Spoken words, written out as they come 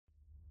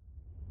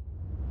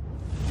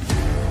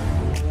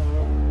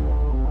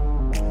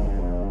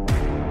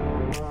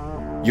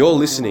You're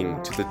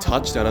listening to the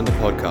Touchdown Under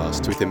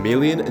podcast with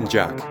Emilian and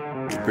Jack,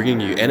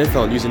 bringing you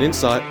NFL news and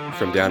insight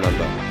from down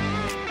under.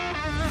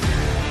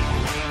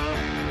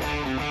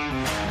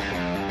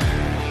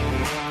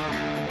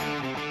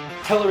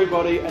 Hello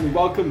everybody and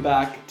welcome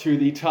back to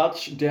the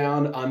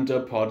Touchdown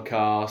Under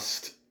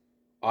podcast.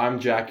 I'm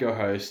Jack, your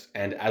host,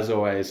 and as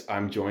always,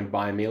 I'm joined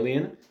by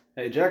Emilian.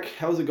 Hey Jack,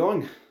 how's it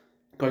going?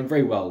 Going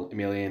very well,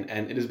 Emilian,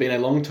 and it has been a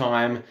long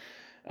time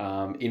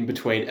in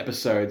between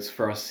episodes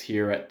for us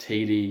here at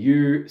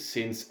TDU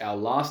since our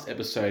last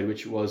episode,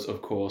 which was,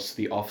 of course,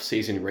 the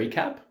off-season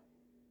recap.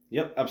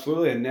 Yep,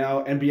 absolutely. And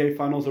now NBA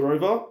finals are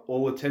over.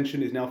 All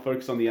attention is now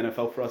focused on the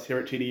NFL for us here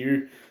at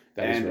TDU.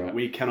 That is right. And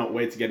we cannot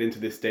wait to get into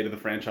this State of the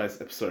Franchise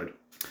episode.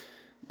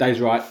 That is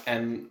right,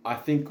 and I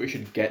think we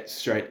should get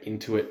straight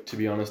into it, to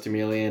be honest,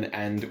 Emilian,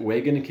 and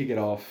we're going to kick it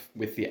off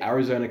with the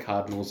Arizona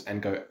Cardinals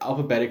and go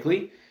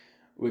alphabetically.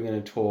 We're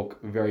going to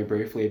talk very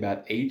briefly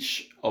about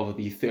each of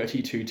the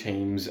 32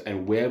 teams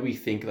and where we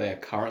think they are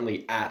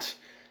currently at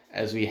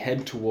as we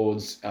head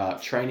towards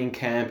training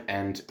camp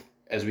and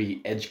as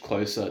we edge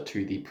closer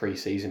to the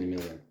preseason,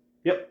 Emilian.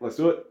 Yep, let's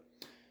do it.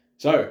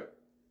 So,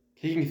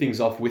 kicking things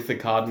off with the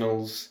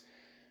Cardinals,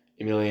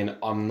 Emilian,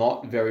 I'm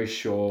not very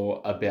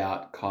sure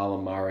about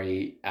Kyler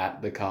Murray at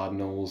the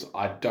Cardinals.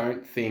 I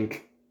don't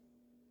think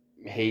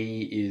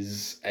he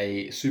is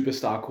a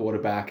superstar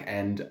quarterback,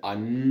 and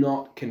I'm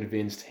not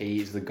convinced he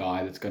is the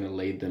guy that's going to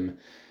lead them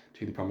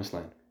to the promised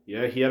land.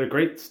 Yeah, he had a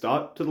great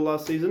start to the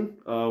last season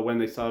when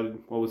they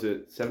started,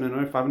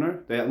 7-0,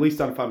 5-0? They at least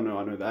started 5-0,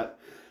 I know that.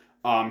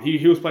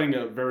 He was playing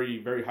at a very,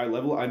 very high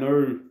level. I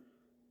know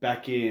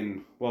back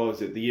in,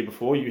 the year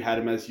before, you had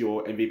him as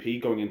your MVP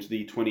going into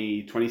the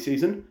 2020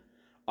 season.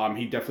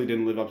 He definitely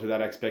didn't live up to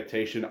that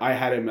expectation. I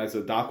had him as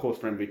a dark horse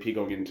for MVP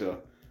going into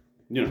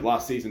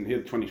last season, here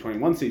the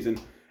 2021 season,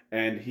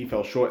 and he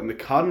fell short. And the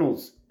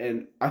Cardinals,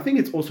 and I think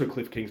it's also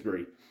Cliff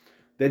Kingsbury,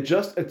 they're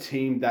just a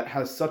team that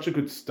has such a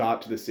good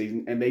start to the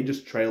season, and they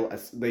just trail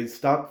as they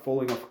start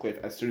falling off a cliff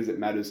as soon as it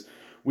matters.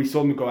 We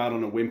saw them go out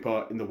on a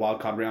whimper in the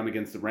wildcard round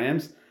against the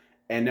Rams,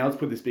 and now it's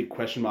put this big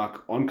question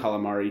mark on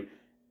Kyler Murray.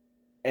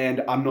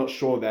 And I'm not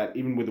sure that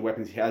even with the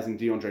weapons he has in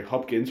DeAndre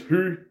Hopkins,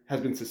 who has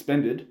been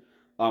suspended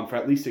for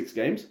at least 6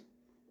 games,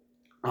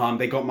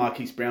 they got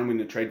Marquise Brown in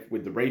the trade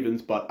with the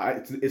Ravens, but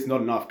it's not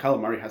enough. Kyler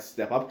Murray has to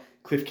step up.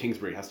 Cliff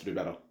Kingsbury has to do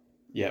better.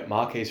 Yeah,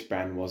 Marquise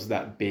Brown was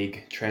that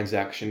big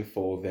transaction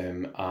for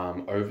them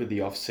over the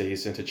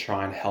offseason to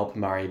try and help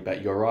Murray.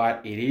 But you're right,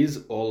 it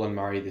is all on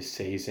Murray this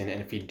season. And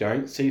if you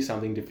don't see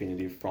something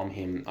definitive from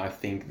him, I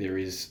think it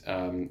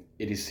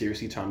is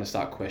seriously time to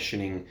start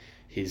questioning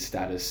his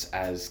status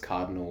as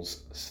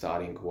Cardinals'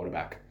 starting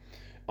quarterback.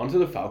 Onto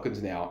the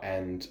Falcons now,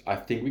 and I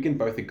think we can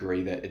both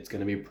agree that it's going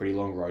to be a pretty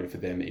long road for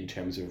them in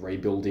terms of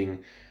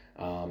rebuilding.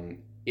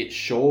 It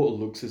sure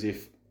looks as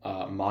if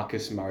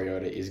Marcus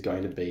Mariota is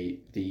going to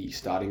be the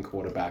starting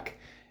quarterback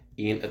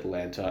in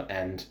Atlanta,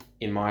 and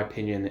in my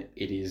opinion,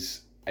 it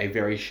is a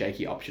very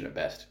shaky option at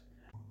best.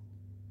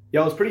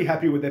 Yeah, I was pretty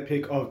happy with their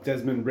pick of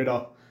Desmond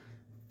Ridder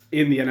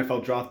in the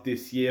NFL draft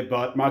this year,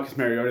 but Marcus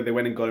Mariota, they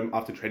went and got him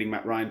after trading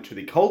Matt Ryan to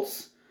the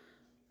Colts.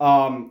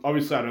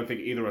 Obviously, I don't think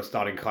either are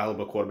starting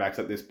caliber quarterbacks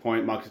at this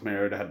point. Marcus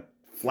Mariota had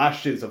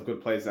flashes of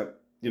good plays at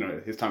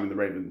his time in the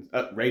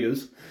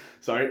Raiders.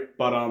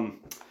 But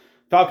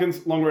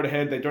Falcons, long road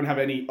ahead. They don't have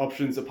any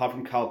options apart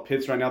from Kyle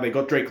Pitts right now. They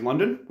got Drake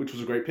London, which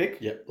was a great pick.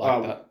 Yep,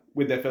 like that.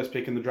 With their first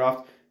pick in the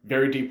draft.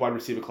 Very deep wide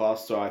receiver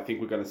class, so I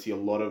think we're going to see a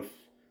lot of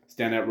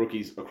standout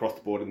rookies across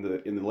the board in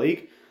the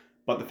league.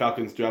 But the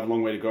Falcons do have a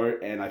long way to go,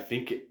 and I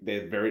think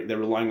they're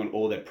relying on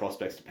all their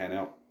prospects to pan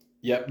out.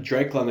 Yep,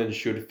 Drake London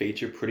should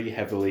feature pretty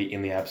heavily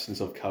in the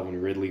absence of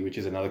Calvin Ridley, which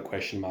is another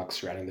question mark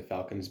surrounding the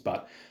Falcons,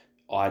 but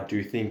I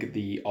do think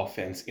the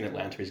offense in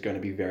Atlanta is going to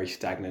be very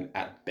stagnant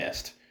at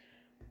best.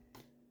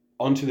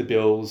 On to the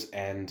Bills,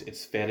 and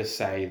it's fair to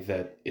say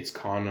that it's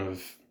kind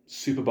of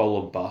Super Bowl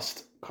or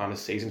bust kind of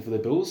season for the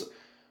Bills.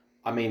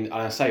 I mean,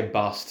 I say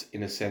bust in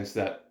the sense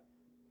that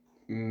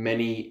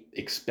many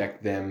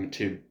expect them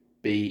to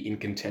be in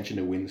contention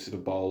to win the Super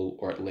Bowl,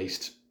 or at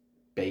least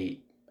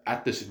be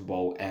at the Super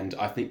Bowl, and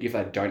I think if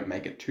they don't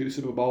make it to the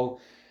Super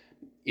Bowl,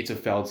 it's a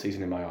failed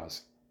season in my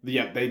eyes.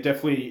 Yeah, they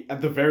definitely,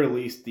 at the very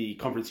least, the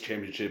conference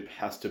championship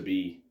has to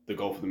be the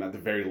goal for them at the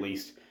very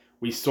least.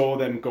 We saw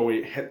them go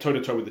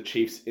toe-to-toe with the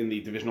Chiefs in the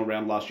divisional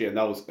round last year, and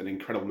that was an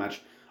incredible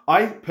match.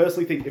 I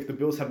personally think if the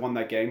Bills had won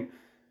that game,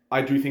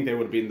 I do think they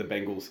would have been the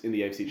Bengals in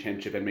the AFC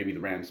Championship and maybe the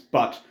Rams.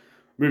 But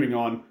moving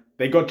on,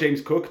 they got James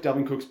Cook,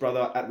 Dalvin Cook's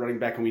brother, at running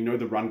back, and we know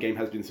the run game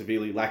has been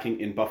severely lacking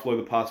in Buffalo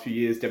the past few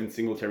years. Devin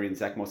Singletary and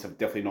Zach Moss have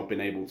definitely not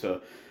been able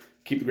to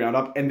keep the ground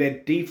up. And their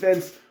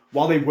defense,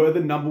 while they were the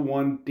number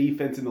one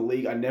defense in the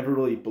league, I never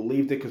really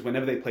believed it because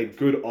whenever they played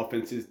good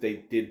offenses,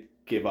 they did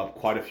give up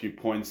quite a few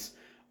points.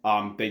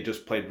 They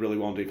just played really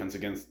well on defense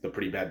against the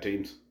pretty bad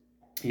teams.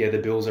 Yeah, the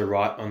Bills are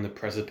right on the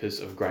precipice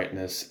of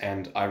greatness,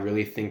 and I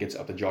really think it's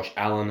up to Josh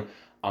Allen.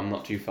 I'm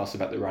not too fussed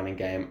about the running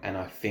game, and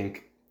I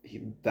think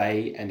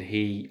they and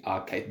he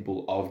are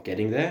capable of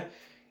getting there.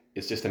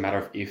 It's just a matter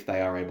of if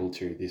they are able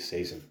to this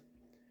season.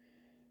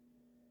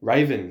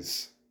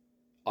 Ravens.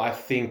 I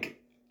think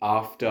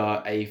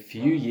after a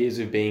few years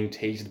of being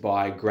teased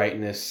by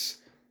greatness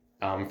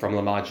from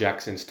Lamar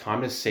Jackson, it's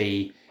time to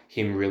see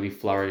him really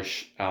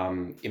flourish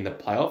in the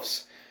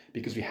playoffs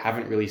because we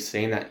haven't really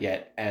seen that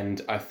yet.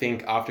 And I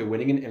think after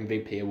winning an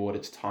MVP award,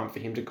 it's time for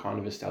him to kind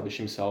of establish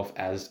himself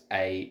as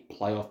a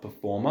playoff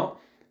performer.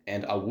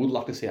 And I would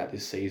like to see that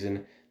this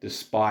season,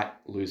 despite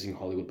losing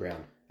Hollywood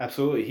Brown.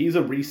 Absolutely. He's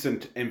a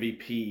recent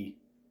MVP,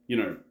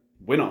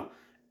 winner.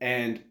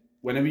 And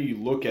whenever you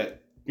look at,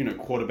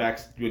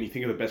 quarterbacks, when you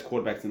think of the best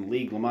quarterbacks in the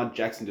league, Lamar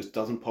Jackson just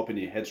doesn't pop in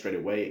your head straight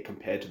away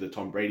compared to the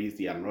Tom Brady's,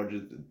 the Aaron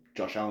Rodgers, the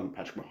Josh Allen,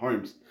 Patrick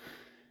Mahomes.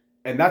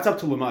 And that's up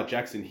to Lamar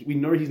Jackson. We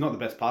know he's not the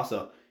best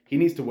passer. He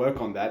needs to work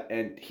on that,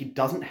 and he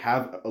doesn't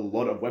have a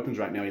lot of weapons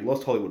right now. He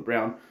lost Hollywood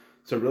Brown,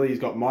 so really he's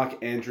got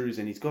Mark Andrews,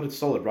 and he's got a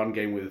solid run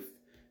game with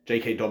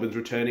J.K. Dobbins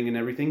returning and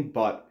everything,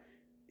 but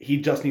he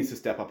just needs to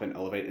step up and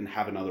elevate and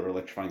have another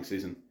electrifying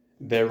season.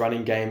 Their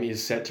running game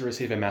is set to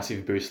receive a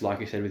massive boost, like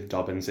you said, with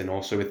Dobbins and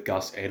also with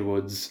Gus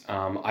Edwards.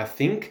 I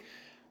think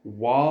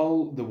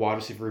while the wide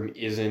receiver room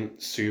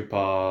isn't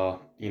super,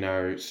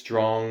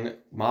 strong,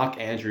 Mark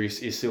Andrews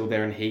is still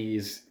there, and he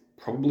is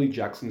probably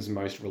Jackson's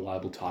most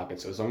reliable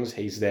target. So as long as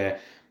he's there,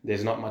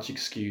 there's not much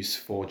excuse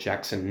for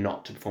Jackson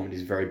not to perform at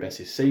his very best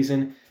this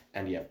season.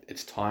 And yeah,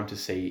 it's time to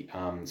see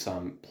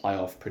some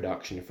playoff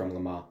production from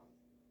Lamar.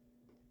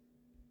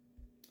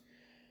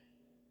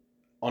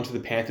 Onto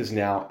the Panthers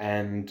now,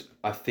 and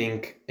I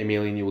think,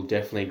 Emilian, you will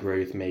definitely agree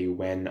with me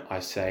when I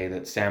say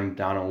that Sam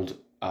Darnold,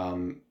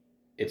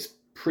 it's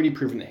pretty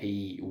proven that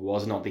he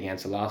was not the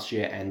answer last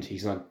year, and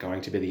he's not going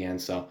to be the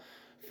answer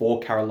for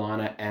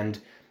Carolina, and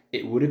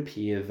it would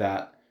appear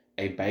that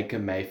a Baker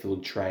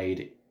Mayfield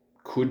trade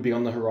could be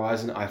on the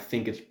horizon. I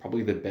think it's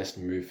probably the best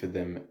move for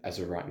them as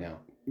of right now.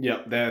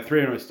 Yeah, their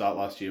 3-0 start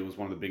last year was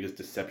one of the biggest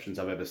deceptions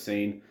I've ever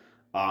seen.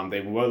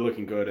 They were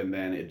looking good, and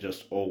then it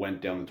just all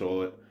went down the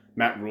toilet.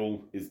 Matt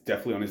Rule is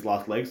definitely on his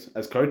last legs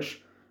as coach.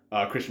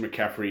 Christian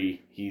McCaffrey,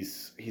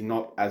 he's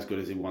not as good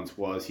as he once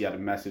was. He had a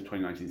massive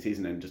 2019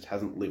 season and just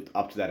hasn't lived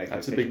up to that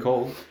expectation. That's a big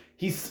call.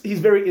 He's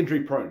very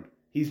injury prone.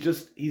 He's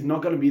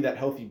not going to be that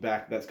healthy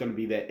back that's going to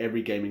be there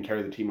every game and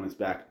carry the team on his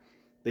back.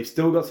 They've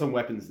still got some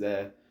weapons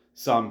there,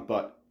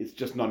 but it's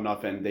just not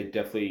enough, and they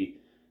definitely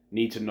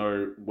need to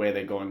know where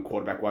they're going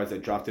quarterback-wise. They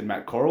drafted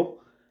Matt Corral,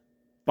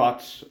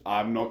 but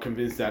I'm not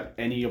convinced that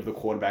any of the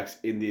quarterbacks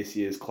in this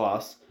year's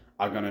class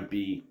are going to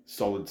be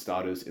solid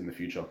starters in the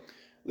future.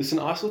 Listen,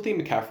 I still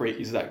think McCaffrey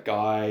is that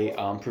guy,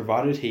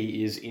 provided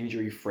he is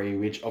injury-free,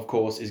 which, of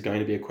course, is going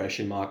to be a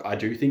question mark. I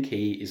do think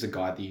he is a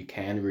guy that you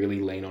can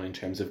really lean on in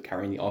terms of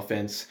carrying the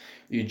offense.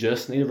 You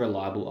just need a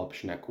reliable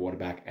option at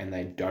quarterback, and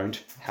they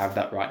don't have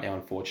that right now,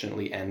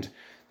 unfortunately, and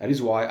that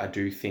is why I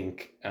do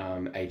think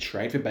a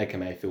trade for Baker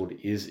Mayfield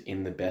is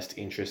in the best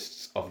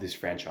interests of this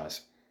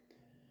franchise.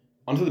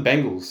 Onto the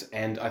Bengals,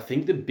 and I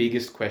think the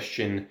biggest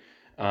question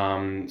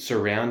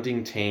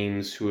surrounding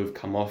teams who have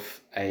come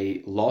off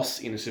a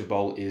loss in the Super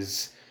Bowl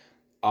is,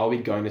 are we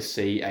going to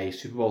see a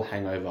Super Bowl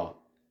hangover?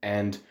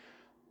 And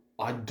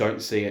I don't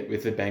see it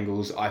with the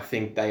Bengals. I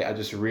think they are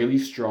just really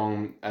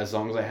strong as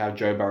long as they have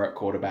Joe Burrow at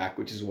quarterback,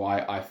 which is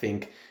why I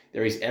think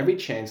there is every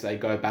chance they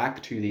go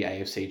back to the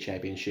AFC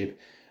Championship,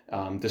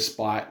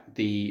 despite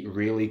the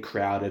really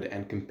crowded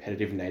and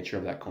competitive nature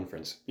of that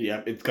conference.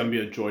 Yeah, it's going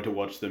to be a joy to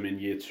watch them in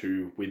year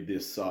 2 with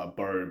this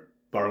Burrow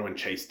and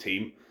Chase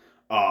team.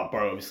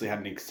 Burrow obviously had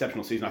an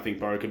exceptional season. I think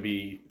Burrow could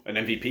be an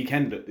MVP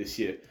candidate this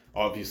year.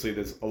 Obviously,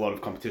 there's a lot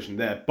of competition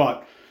there,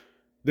 but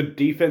the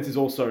defense is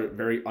also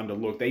very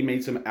underlooked. They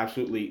made some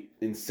absolutely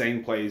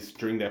insane plays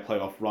during their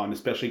playoff run,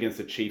 especially against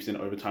the Chiefs in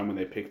overtime when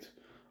they picked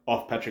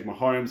off Patrick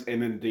Mahomes,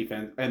 and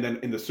then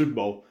in the Super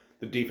Bowl,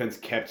 the defense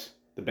kept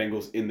the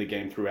Bengals in the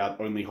game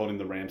throughout, only holding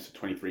the Rams to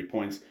 23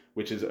 points,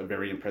 which is a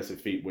very impressive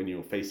feat when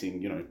you're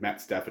facing, Matt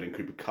Stafford and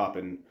Cooper Kupp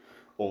and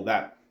all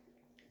that.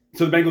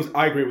 So the Bengals,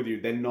 I agree with you.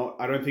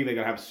 I don't think they're going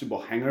to have a Super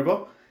Bowl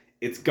hangover.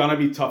 It's going to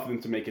be tough for them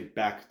to make it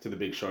back to the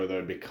big show,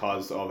 though,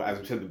 because of, as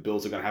we said, the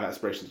Bills are going to have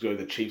aspirations to go to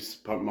the Chiefs.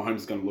 Mahomes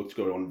is going to look to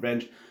go on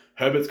revenge.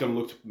 Herbert's going to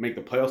look to make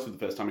the playoffs for the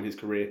first time in his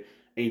career.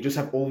 And you just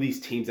have all these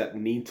teams that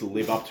need to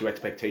live up to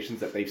expectations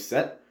that they've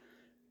set.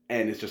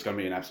 And it's just going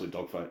to be an absolute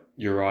dogfight.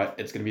 You're right.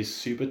 It's going to be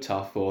super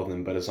tough for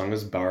them. But as long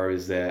as Burrow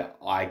is there,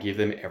 I give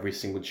them every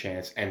single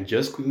chance. And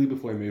just quickly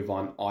before we move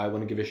on, I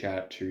want to give a shout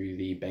out to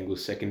the Bengals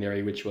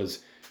secondary, which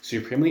was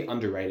supremely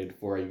underrated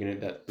for a unit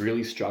that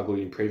really struggled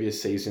in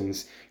previous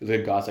seasons. You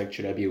look at guys like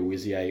Chidobe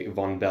Awuzie,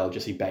 Von Bell,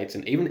 Jesse Bates,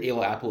 and even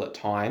Eli Apple at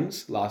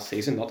times last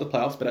season, not the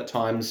playoffs, but at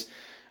times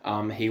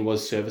he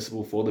was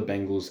serviceable for the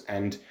Bengals.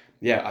 And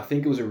yeah, I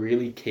think it was a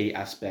really key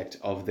aspect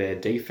of their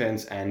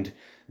defense and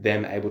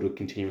them able to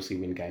continuously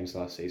win games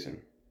last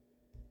season.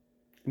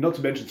 Not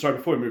to mention,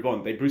 before we move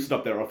on, they boosted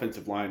up their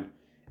offensive line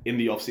in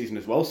the offseason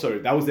as well. So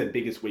that was their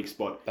biggest weak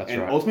spot. That's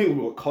and right. Ultimately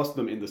what cost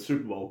them in the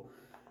Super Bowl.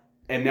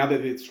 And now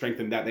that they've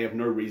strengthened that, they have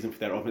no reason for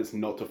that offense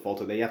not to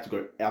falter. They have to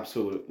go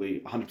absolutely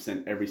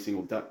 100% every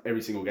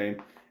single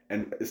game.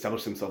 and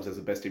establish themselves as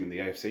the best team in the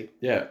AFC.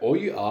 Yeah, all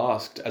you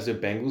asked as a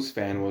Bengals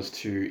fan was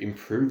to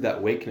improve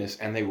that weakness,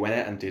 and they went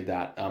out and did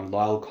that.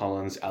 Lyle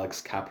Collins,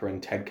 Alex Kappa,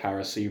 and Ted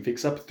Karras. So you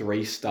fix up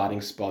 3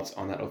 starting spots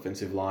on that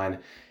offensive line.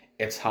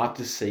 It's hard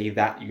to see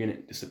that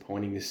unit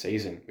disappointing this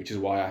season, which is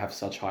why I have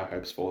such high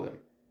hopes for them.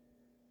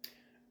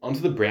 Onto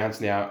the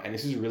Browns now, and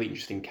this is a really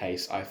interesting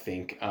case, I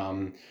think,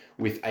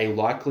 with a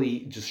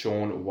likely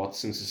Deshaun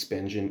Watson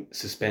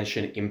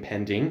suspension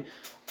impending.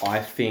 I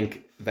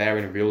think they're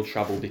in real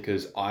trouble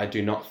because I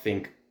do not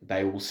think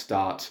they will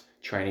start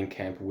training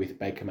camp with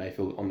Baker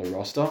Mayfield on the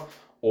roster,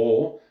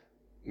 or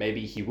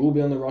maybe he will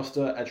be on the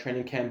roster at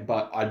training camp,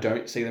 but I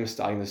don't see them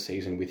starting the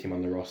season with him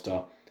on the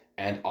roster,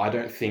 and I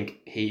don't think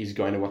he is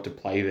going to want to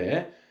play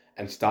there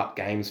and start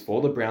games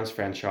for the Browns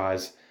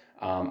franchise.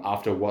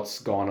 After what's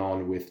gone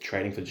on with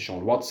trading for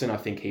Deshaun Watson, I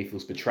think he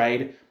feels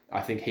betrayed. I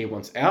think he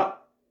wants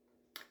out.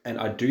 And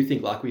I do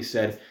think, like we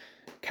said,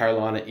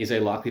 Carolina is a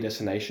likely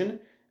destination.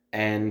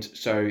 And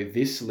so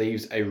this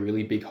leaves a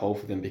really big hole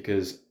for them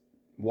because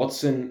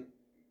Watson,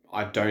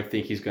 I don't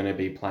think he's going to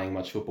be playing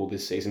much football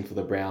this season for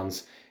the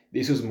Browns.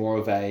 This was more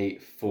of a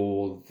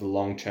for the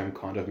long-term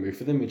kind of move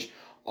for them, which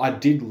I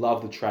did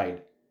love the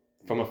trade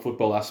from a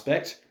football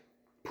aspect.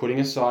 Putting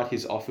aside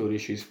his off-field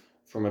issues,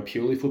 from a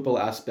purely football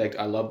aspect,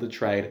 I love the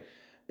trade,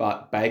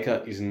 but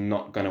Baker is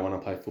not going to want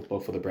to play football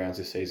for the Browns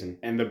this season.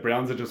 And the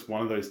Browns are just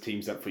one of those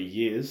teams that for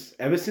years,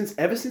 ever since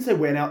they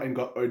went out and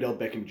got Odell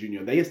Beckham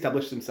Jr., they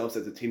established themselves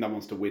as a team that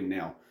wants to win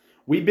now.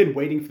 We've been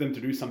waiting for them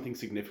to do something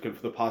significant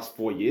for the past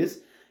 4 years,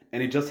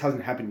 and it just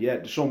hasn't happened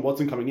yet. Deshaun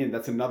Watson coming in,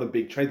 that's another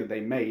big trade that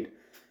they made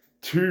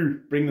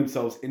to bring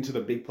themselves into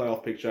the big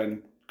playoff picture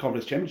and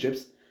conference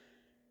championships.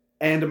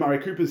 And Amari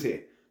Cooper's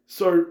here.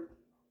 So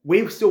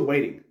we're still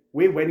waiting.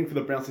 We're waiting for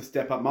the Browns to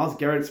step up. Myles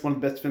Garrett's one of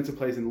the best defensive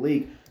players in the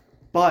league,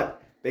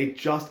 but they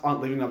just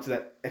aren't living up to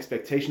that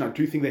expectation. I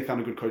do think they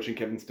found a good coach in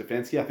Kevin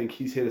Stefanski. I think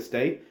he's here to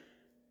stay.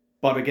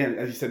 But again,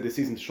 as you said, this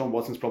season, Deshaun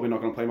Watson's probably not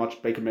going to play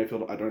much. Baker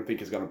Mayfield, I don't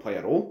think is going to play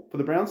at all for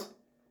the Browns.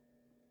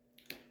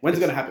 When's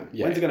it going to happen?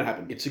 Yeah, When's it going to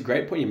happen? It's a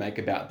great point you make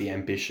about the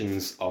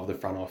ambitions of the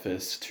front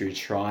office to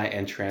try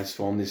and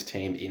transform this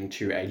team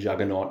into a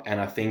juggernaut. And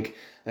I think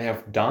they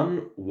have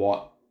done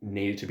what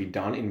needed to be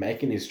done in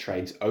making these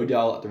trades.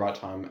 Odell at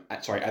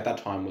that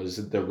time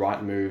was the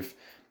right move.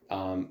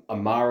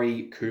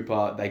 Amari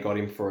Cooper, they got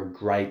him for a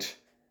great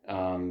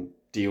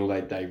deal.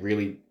 They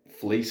really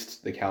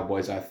fleeced the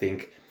Cowboys, I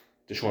think.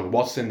 Deshaun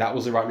Watson, that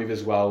was the right move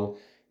as well.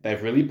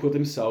 They've really put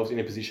themselves in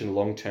a position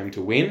long-term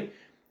to win.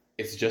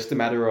 It's just a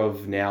matter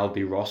of now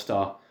the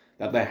roster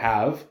that they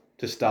have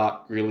to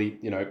start really,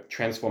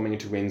 transforming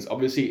into wins.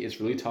 Obviously,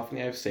 it's really tough in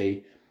the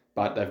AFC,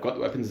 but they've got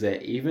the weapons there.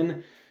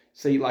 Even,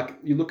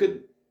 you look at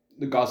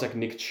the guys like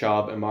Nick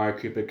Chubb, Amari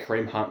Cooper,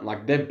 Kareem Hunt,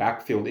 like their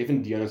backfield,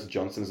 even Deonis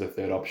Johnson's the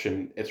third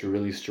option. It's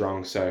really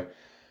strong. So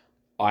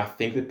I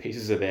think the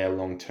pieces are there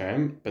long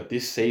term. But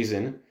this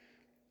season,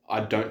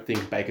 I don't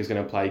think Baker's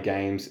going to play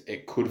games.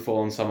 It could fall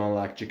on someone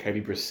like Jacoby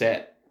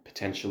Brissett,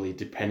 potentially,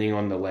 depending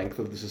on the length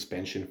of the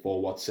suspension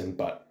for Watson.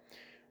 But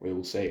we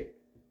will see.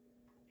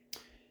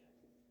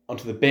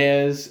 Onto the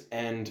Bears,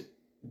 and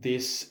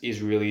this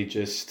is really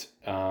just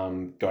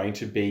going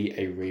to be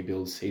a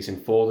rebuild season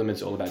for them.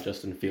 It's all about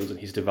Justin Fields and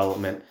his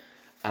development.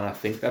 And I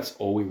think that's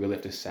all we really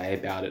have to say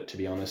about it, to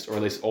be honest. Or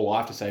at least all I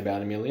have to say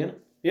about it, Emilian.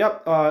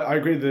 Yep, I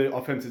agree. The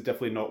offense is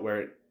definitely not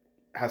where it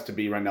has to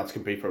be right now to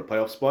compete for a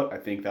playoff spot. I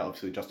think that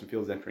obviously Justin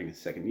Fields entering his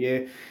second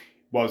year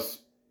was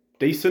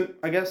decent,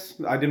 I guess.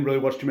 I didn't really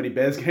watch too many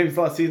Bears games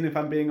last season, if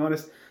I'm being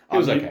honest. He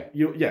was okay.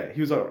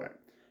 He was all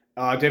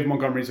right. David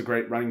Montgomery's a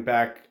great running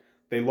back.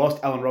 They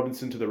lost Allen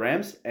Robinson to the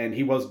Rams, and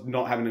he was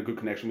not having a good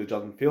connection with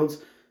Justin Fields.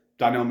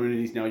 Darnell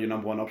Mooney is now your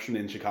number one option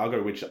in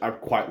Chicago, which I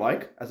quite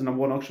like as a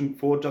number one option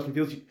for Justin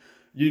Fields.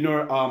 You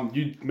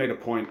made a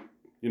point,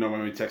 when we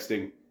were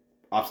texting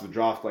after the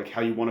draft, like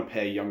how you want to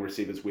pair young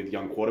receivers with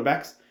young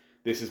quarterbacks.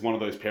 This is one of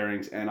those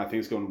pairings, and I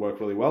think it's going to work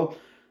really well.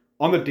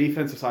 On the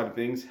defensive side of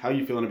things, how are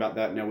you feeling about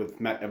that now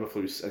with Matt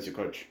Eberflus as your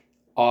coach?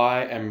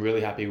 I am really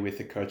happy with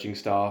the coaching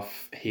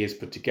staff he has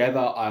put together.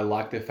 I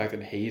like the fact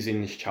that he's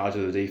in charge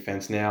of the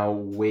defense now.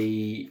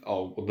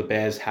 The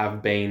Bears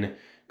have been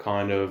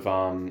kind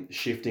of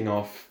shifting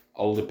off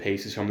older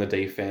pieces from the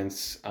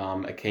defense.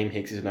 Akeem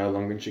Hicks is no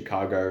longer in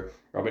Chicago.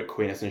 Robert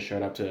Quinn hasn't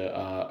showed up to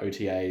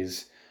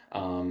OTAs.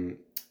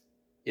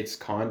 It's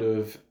kind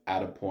of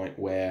at a point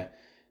where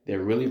they're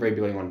really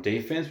rebuilding on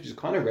defense, which is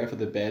kind of rare for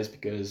the Bears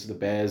because the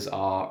Bears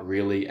are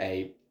really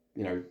a,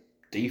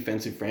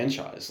 defensive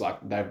franchise.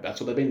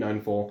 That's what they've been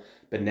known for.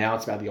 But now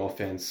it's about the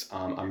offense.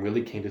 I'm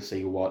really keen to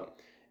see what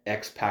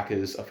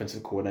ex-Packers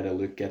offensive coordinator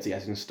Luke Getsy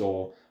has in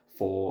store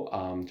for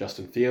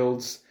Justin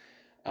Fields.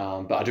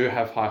 But I do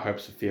have high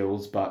hopes for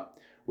Fields, but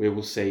we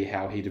will see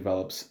how he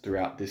develops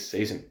throughout this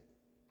season.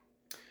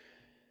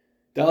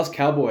 Dallas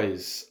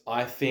Cowboys,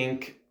 I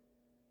think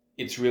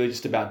it's really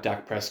just about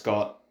Dak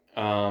Prescott.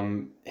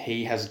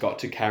 He has got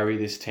to carry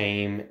this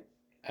team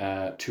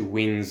to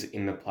wins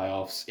in the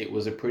playoffs. It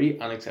was a pretty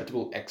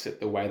unacceptable exit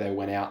the way they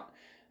went out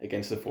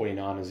against the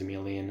 49ers,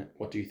 Emilian.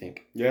 What do you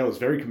think? Yeah, it was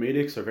very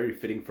comedic, so very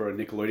fitting for a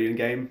Nickelodeon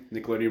game,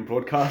 Nickelodeon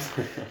broadcast.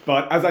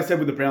 But as I said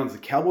with the Browns, the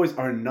Cowboys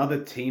are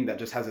another team that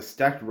just has a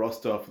stacked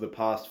roster for the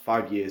past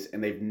 5 years,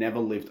 and they've never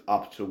lived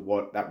up to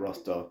what that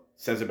roster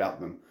says about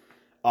them.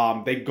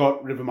 They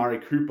got rid of Amari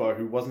Cooper,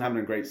 who wasn't having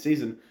a great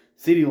season.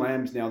 CeeDee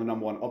Lamb's now the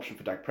number one option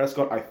for Dak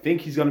Prescott. I think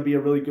he's going to be a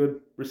really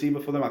good receiver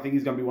for them. I think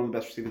he's going to be one of the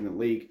best receivers in the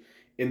league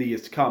in the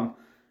years to come.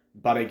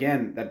 But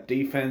again, that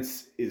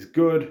defense is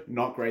good,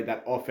 not great.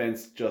 That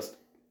offense just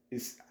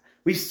is...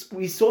 We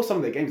saw some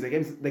of their games.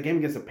 The game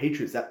against the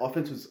Patriots, that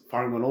offense was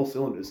firing on all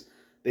cylinders.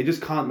 They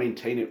just can't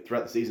maintain it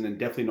throughout the season, and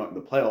definitely not in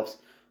the playoffs,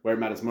 where it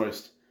matters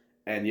most.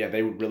 And yeah,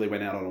 they really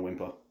went out on a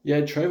whimper.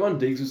 Yeah, Trayvon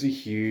Diggs was a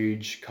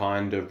huge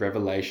kind of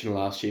revelation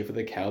last year for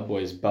the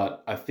Cowboys,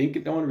 but I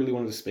think no one really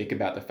wanted to speak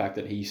about the fact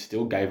that he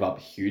still gave up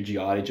huge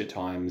yardage at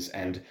times,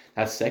 and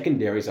that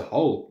secondary as a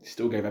whole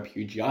still gave up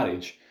huge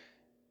yardage.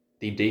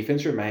 The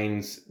defense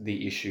remains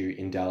the issue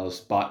in Dallas,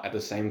 but at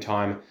the same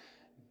time,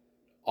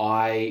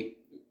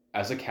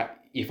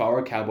 if I were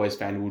a Cowboys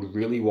fan, would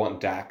really want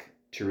Dak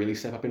to really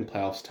step up in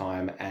playoffs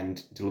time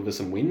and deliver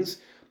some wins,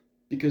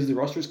 because the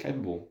roster is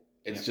capable.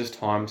 It's just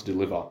time to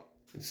deliver.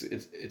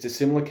 It's a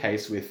similar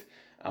case with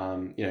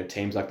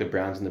teams like the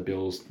Browns and the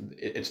Bills.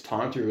 It's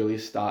time to really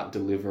start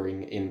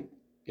delivering in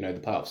the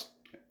playoffs.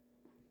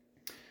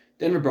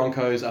 Denver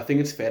Broncos, I think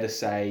it's fair to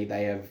say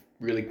they have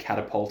really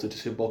catapulted to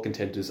Super Bowl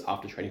contenders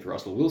after trading for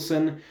Russell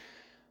Wilson.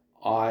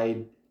 I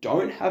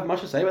don't have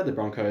much to say about the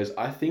Broncos.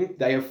 I think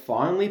they have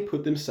finally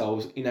put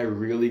themselves in a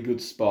really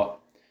good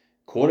spot,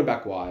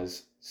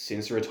 quarterback-wise,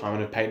 since the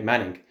retirement of Peyton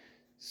Manning.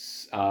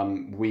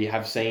 We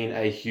have seen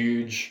a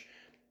huge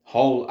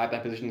hole at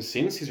that position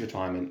since his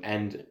retirement,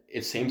 and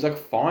it seems like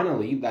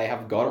finally they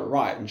have got it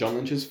right. John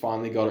Lynch has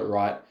finally got it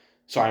right.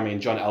 John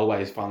Elway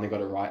has finally got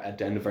it right at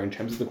Denver in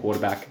terms of the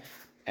quarterback,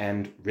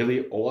 and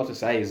really all I have to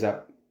say is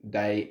that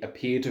they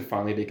appear to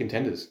finally be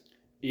contenders.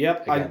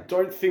 Yep, again. I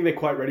don't think they're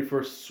quite ready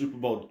for a Super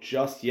Bowl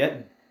just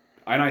yet,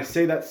 and I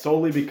say that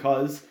solely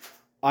because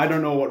I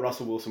don't know what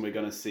Russell Wilson we're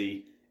going to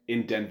see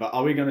in Denver.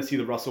 Are we going to see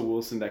the Russell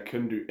Wilson that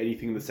couldn't do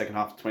anything in the second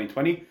half of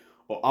 2020?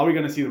 Or are we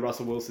going to see the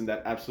Russell Wilson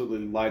that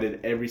absolutely lighted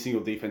every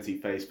single defense he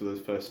faced for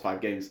those first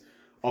 5 games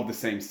of the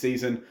same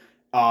season?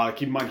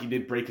 Keep in mind, he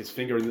did break his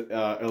finger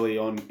early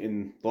on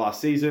in the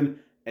last season,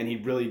 and he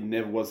really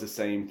never was the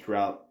same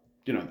throughout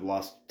the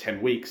last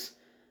 10 weeks.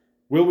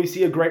 Will we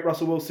see a great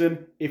Russell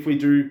Wilson? If we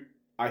do,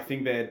 I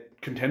think they're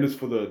contenders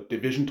for the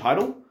division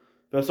title.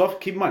 First off,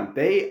 keep in mind,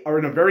 they are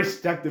in a very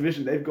stacked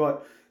division. They've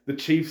got the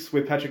Chiefs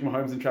with Patrick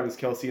Mahomes and Travis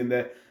Kelce in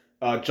there,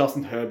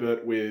 Justin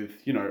Herbert with,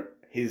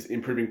 his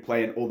improving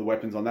play and all the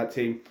weapons on that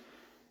team.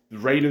 The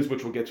Raiders,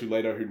 which we'll get to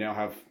later, who now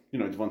have,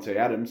 Devontae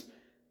Adams.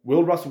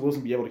 Will Russell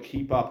Wilson be able to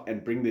keep up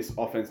and bring this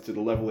offense to the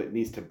level it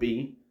needs to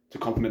be to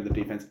complement the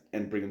defense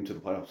and bring them to the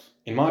playoffs?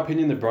 In my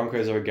opinion, the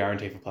Broncos are a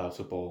guarantee for playoff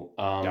football.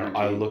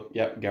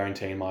 Guarantee?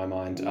 Guarantee in my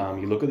mind.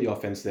 You look at the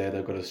offense there,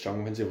 they've got a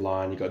strong offensive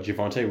line. You've got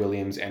Javonte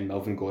Williams and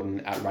Melvin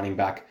Gordon at running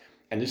back.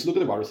 And just look at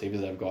the wide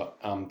receivers they've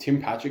got.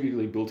 Tim Patrick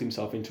really built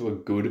himself into a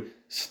good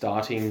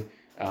starting,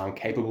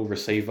 capable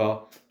receiver.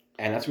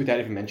 And that's without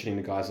even mentioning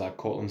the guys like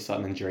Cortland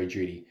Sutton and Jerry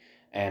Jeudy.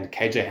 And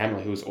KJ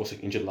Hamler, who was also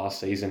injured last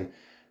season.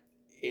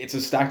 It's a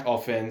stacked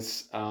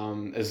offense.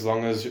 As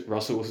long as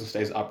Russell Wilson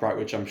stays upright,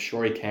 which I'm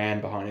sure he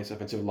can behind his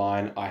offensive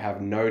line, I have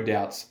no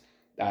doubts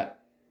that,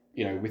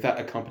 with that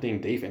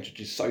accompanying defense, which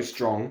is so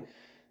strong,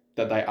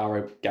 that they are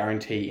a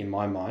guarantee in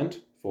my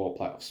mind for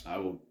playoffs. I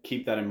will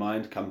keep that in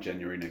mind come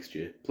January next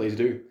year. Please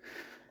do.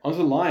 On to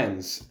the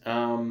Lions. I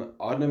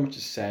don't know much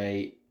to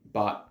say,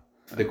 but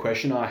the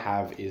question I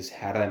have is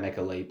how do they make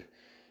a leap?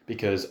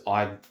 Because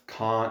I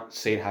can't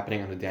see it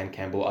happening under Dan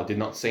Campbell. I did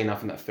not see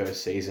enough in that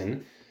first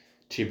season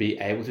to be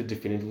able to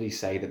definitively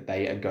say that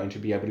they are going to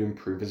be able to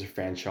improve as a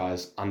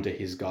franchise under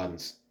his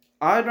guidance.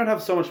 I don't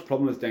have so much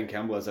problem with Dan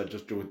Campbell as I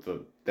just do with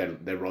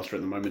their roster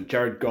at the moment.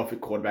 Jared Goff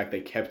at quarterback,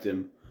 they kept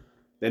him.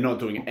 They're not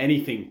doing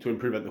anything to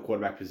improve at the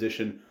quarterback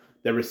position.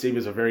 Their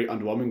receivers are very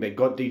underwhelming. They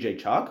got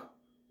DJ Chark,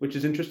 which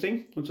is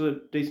interesting. Which is a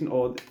decent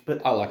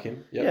but I like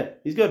him. Yep. Yeah,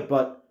 he's good,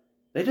 but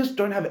they just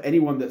don't have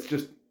anyone that's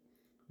just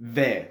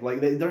there.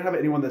 Like, they don't have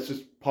anyone that's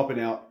just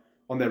popping out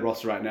on their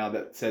roster right now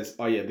that says,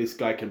 oh yeah, this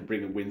guy can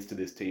bring wins to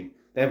this team.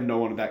 They have no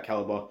one of that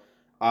caliber.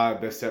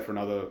 They're set for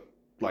another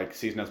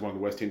season as one of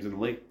the worst teams in the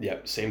league. Yeah,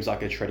 seems like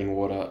they're treading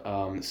water,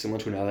 similar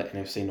to another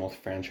NFC North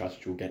franchise,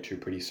 which we'll get to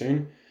pretty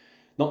soon.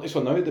 Not this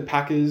one though. The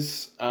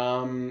Packers,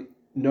 no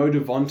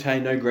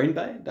Devontae, no Green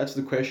Bay. That's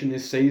the question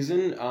this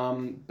season.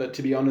 But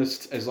to be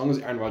honest, as long as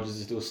Aaron Rodgers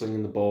is still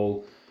slinging the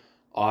ball,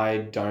 I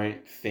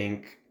don't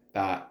think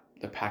that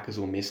the Packers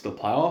will miss the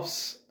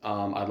playoffs.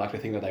 I'd like to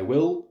think that they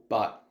will,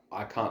 but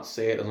I can't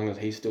see it as long as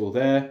he's still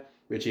there,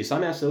 which he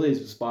somehow still is,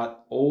 despite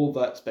all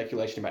that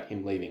speculation about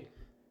him leaving.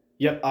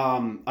 Yep,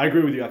 I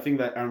agree with you. I think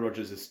that Aaron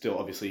Rodgers is still,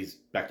 obviously, he's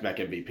back-to-back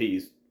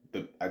MVPs.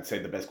 I'd say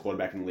the best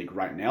quarterback in the league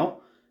right now.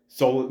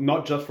 So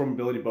not just from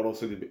ability, but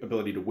also the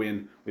ability to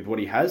win with what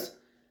he has.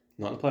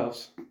 Not in the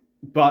playoffs.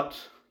 But,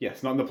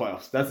 yes, not in the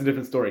playoffs. That's a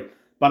different story.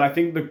 But I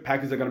think the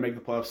Packers are going to make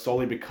the playoffs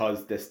solely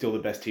because they're still the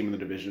best team in the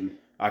division.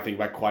 I think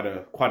by quite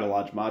a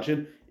large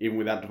margin. Even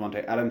without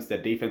Devontae Adams,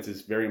 their defense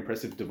is very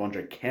impressive.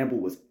 Devondre Campbell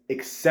was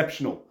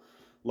exceptional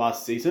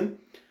last season.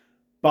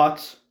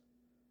 But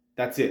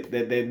that's it.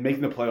 They're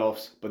making the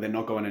playoffs, but they're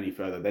not going any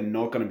further. They're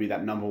not going to be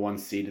that number one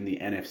seed in the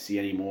NFC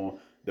anymore.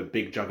 The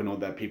big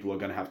juggernaut that people are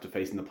going to have to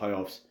face in the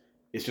playoffs.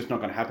 It's just not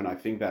going to happen. I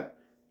think that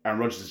Aaron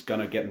Rodgers is going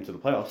to get them to the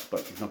playoffs,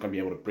 but he's not going to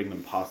be able to bring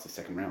them past the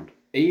second round.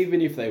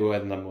 Even if they were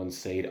the number one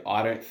seed,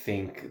 I don't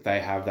think they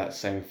have that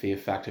same fear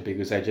factor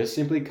because they just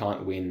simply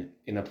can't win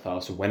in the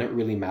playoffs when it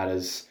really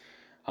matters.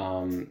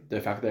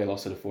 The fact that they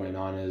lost to the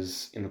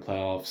 49ers in the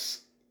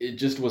playoffs, it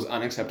just was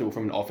unacceptable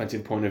from an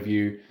offensive point of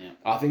view. Yeah.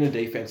 I think the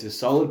defense is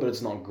solid, but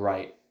it's not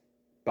great.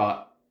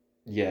 But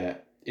yeah,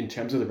 in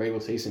terms of the regular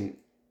season,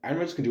 Aaron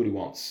Rodgers can do what he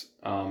wants.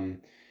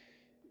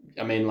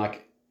 I mean,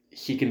 like,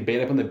 he can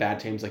beat up on the bad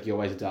teams like he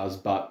always does,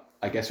 but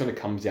I guess when it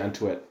comes down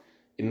to it,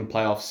 in the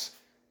playoffs,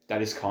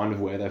 that is kind of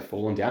where they've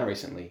fallen down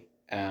recently,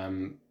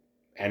 and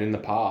in the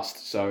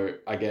past. So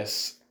I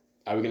guess,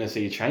 are we going to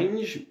see a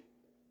change?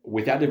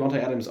 Without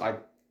Devontae Adams, I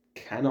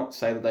cannot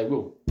say that they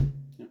will.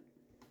 Yeah.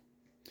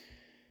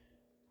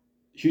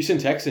 Houston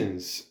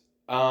Texans.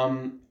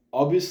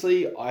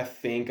 Obviously, I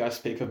think I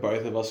speak for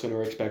both of us when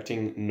we're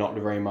expecting not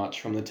very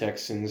much from the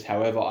Texans.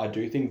 However, I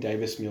do think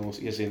Davis Mills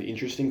is an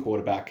interesting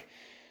quarterback.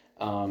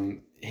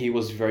 He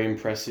was very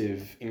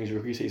impressive in his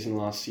rookie season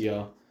last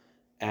year,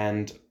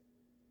 and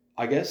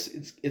I guess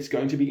it's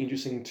going to be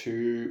interesting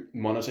to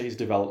monitor his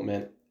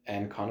development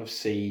and kind of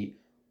see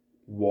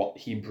what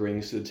he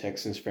brings to the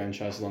Texans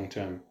franchise long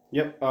term.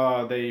 Yep,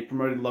 they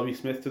promoted Lovie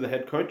Smith to the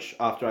head coach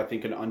after I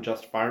think an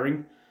unjust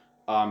firing,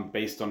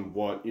 based on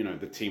what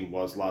the team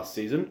was last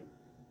season.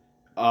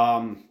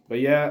 But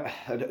yeah,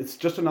 it's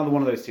just another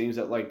one of those teams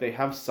that like they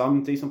have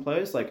some decent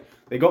players. Like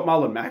they got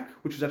Marlon Mack,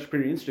 which was actually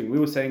pretty interesting. We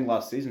were saying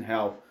last season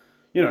how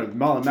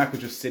Marlon Mack was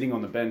just sitting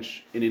on the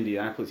bench in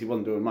Indianapolis. He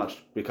wasn't doing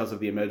much because of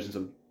the emergence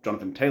of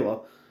Jonathan Taylor.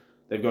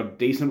 They've got a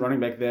decent running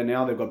back there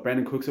now. They've got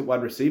Brandon Cooks at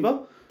wide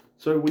receiver.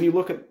 So when you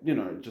look at,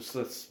 just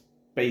the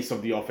base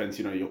of the offense,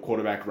 your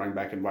quarterback, running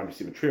back, and wide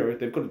receiver trio,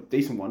 they've got a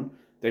decent one.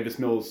 Davis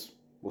Mills,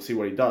 we'll see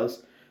what he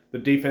does. The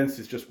defense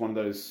is just one of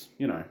those,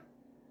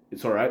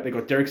 it's all right. They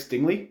got Derek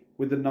Stingley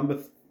with the number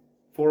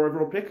 4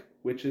 overall pick,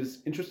 which is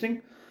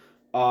interesting.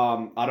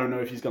 I don't know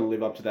if he's going to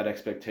live up to that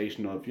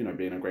expectation of,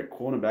 being a great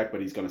cornerback,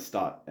 but he's going to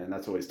start, and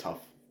that's always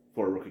tough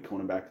for a rookie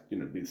cornerback, to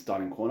be the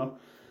starting corner.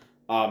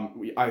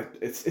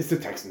 It's the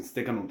Texans.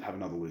 They're going to have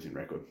another losing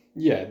record.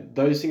 Yeah,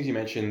 those things you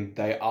mentioned,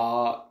 they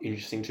are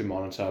interesting to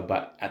monitor,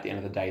 but at the end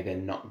of the day, they're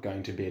not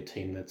going to be a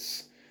team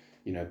that's,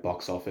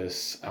 box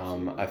office.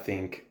 I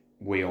think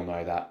we all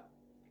know that.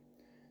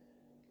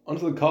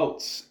 Onto the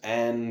Colts,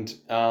 and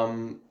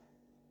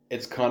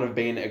it's kind of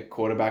been a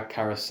quarterback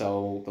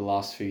carousel the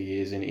last few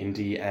years in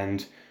Indy,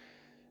 and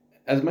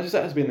as much as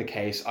that has been the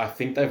case, I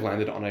think they've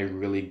landed on a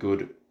really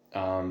good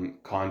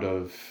kind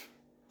of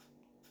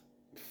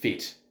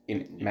fit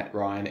in Matt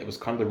Ryan. It was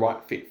kind of the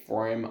right fit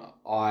for him.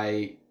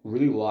 I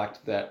really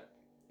liked that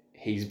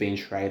he's been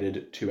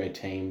traded to a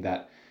team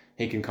that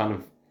he can kind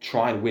of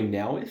try and win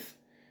now with,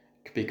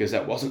 because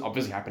that wasn't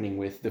obviously happening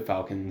with the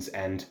Falcons,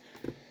 and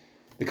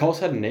the Colts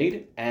had a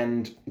need,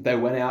 and they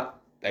went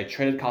out, they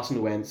traded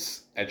Carson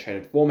Wentz, they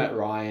traded for Matt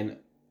Ryan,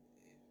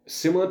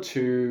 similar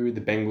to the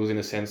Bengals in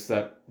the sense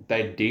that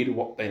they did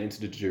what they needed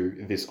to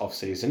do this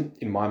offseason,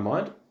 in my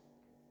mind.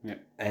 Yeah.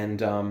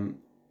 And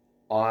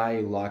I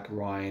like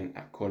Ryan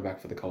at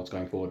quarterback for the Colts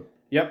going forward.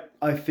 Yep.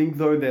 I think,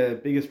 though, their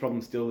biggest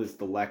problem still is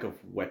the lack of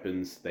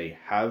weapons they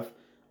have.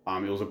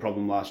 It was a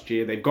problem last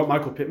year. They've got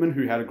Michael Pittman,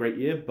 who had a great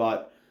year,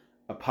 but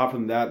apart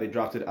from that, they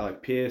drafted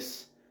Alec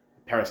Pierce.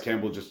 Paris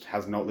Campbell just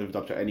has not lived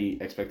up to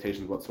any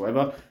expectations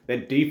whatsoever.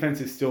 Their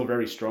defense is still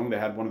very strong. They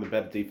had one of the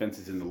better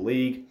defenses in the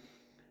league.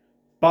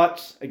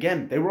 But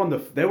again, they were on the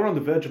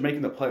verge of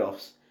making the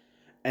playoffs,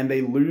 and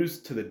they lose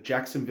to the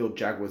Jacksonville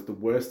Jaguars, the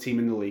worst team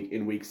in the league,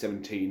 in Week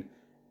 17,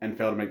 and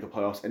fail to make the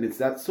playoffs. And it's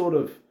that sort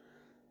of,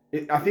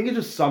 I think it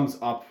just sums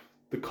up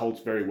the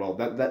Colts very well.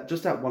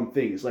 That one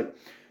thing is like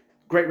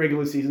great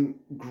regular season,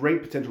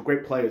 great potential,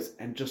 great players,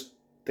 and just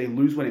they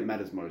lose when it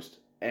matters most.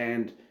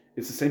 And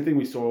it's the same thing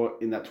we saw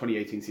in that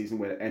 2018 season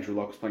where Andrew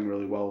Luck was playing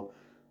really well.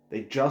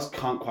 They just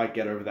can't quite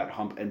get over that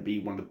hump and be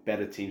one of the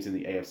better teams in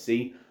the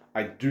AFC.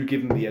 I do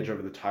give them the edge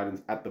over the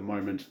Titans at the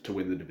moment to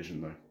win the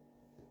division, though.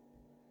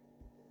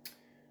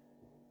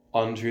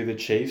 On to the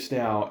Chiefs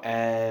now,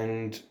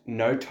 and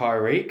no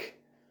Tyreek.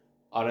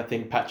 I don't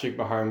think Patrick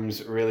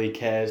Mahomes really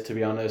cares, to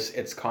be honest.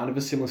 It's kind of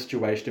a similar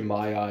situation in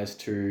my eyes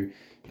to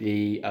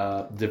the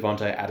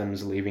Devontae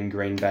Adams leaving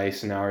Green Bay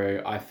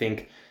scenario. I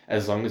think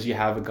as long as you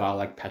have a guy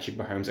like Patrick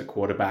Mahomes at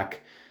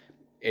quarterback,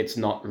 it's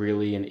not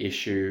really an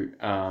issue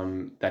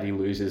that he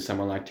loses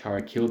someone like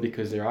Tyreek Hill,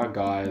 because there are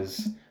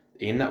guys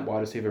in that wide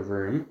receiver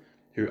room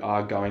who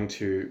are going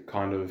to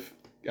kind of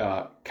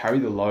carry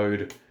the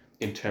load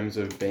in terms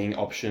of being an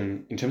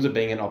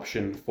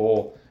option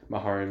for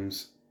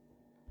Mahomes.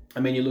 I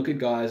mean, you look at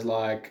guys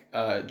like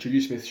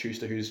Juju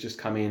Smith-Schuster, who's just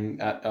come in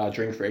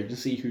during free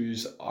agency,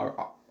 who's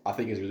I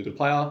think he's a really good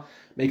player.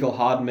 Michael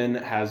Hardman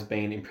has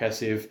been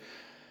impressive.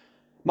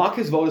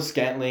 Marcus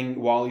Valdes-Scantling,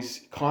 while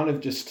he's kind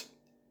of just,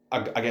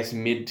 I guess,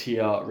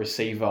 mid-tier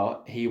receiver,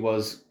 he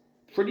was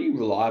pretty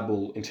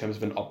reliable in terms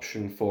of an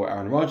option for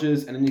Aaron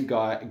Rodgers. And then you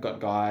got a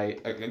guy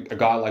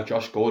like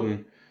Josh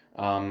Gordon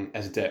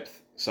as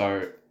depth.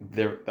 So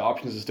the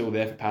options are still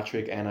there for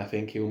Patrick, and I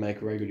think he'll make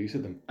very good use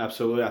of them.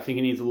 Absolutely. I think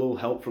he needs a little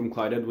help from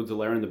Clyde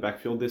Edwards-Helaire in the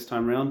backfield this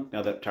time around,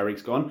 now that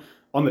Tyreek's gone.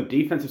 On the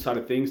defensive side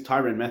of things,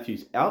 Tyrann Mathieu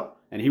out,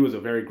 and he was a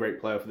very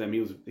great player for them.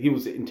 He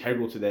was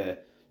integral to their,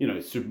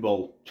 Super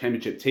Bowl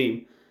championship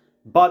team.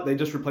 But they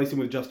just replaced him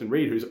with Justin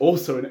Reed, who's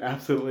also an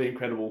absolutely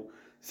incredible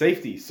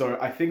safety. So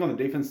I think on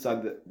the defense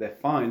side that they're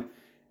fine.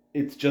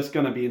 It's just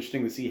going to be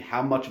interesting to see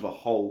how much of a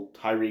hole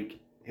Tyreek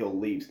Hill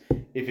leaves.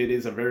 If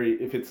it's a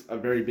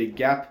very big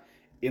gap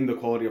in the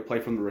quality of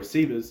play from the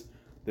receivers,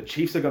 the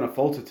Chiefs are going to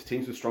falter to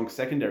teams with strong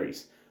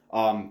secondaries.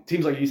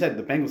 Teams like you said,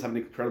 the Bengals have an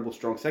incredible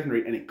strong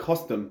secondary, and it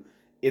cost them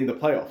in the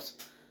playoffs.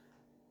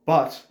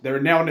 But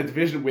they're now in a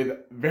division with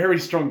very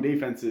strong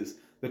defenses.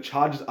 The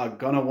Chargers are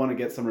going to want to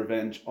get some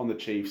revenge on the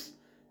Chiefs,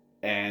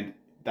 and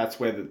that's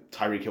where the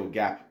Tyreek Hill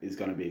gap is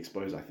going to be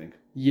exposed, I think.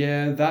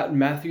 Yeah, that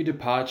Matthew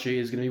departure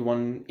is going to be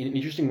an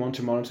interesting one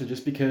to monitor,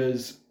 just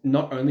because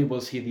not only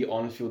was he the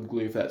on-field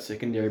glue for that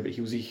secondary, but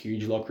he was a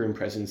huge locker room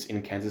presence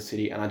in Kansas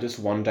City, and I just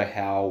wonder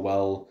how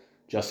well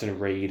Justin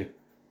Reed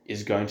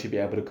is going to be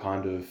able to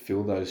kind of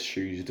fill those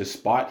shoes,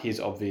 despite his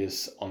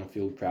obvious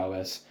on-field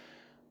prowess.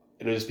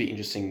 It'll just be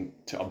interesting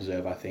to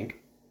observe, I think.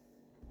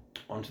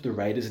 Onto the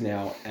Raiders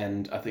now,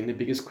 and I think the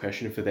biggest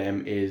question for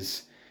them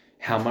is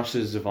how much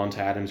does Devontae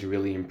Adams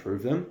really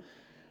improve them?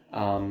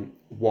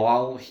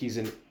 While he's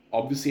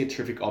obviously a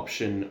terrific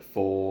option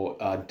for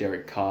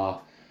Derek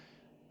Carr,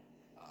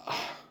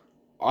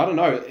 I don't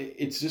know.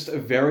 It's just a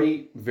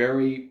very,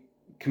 very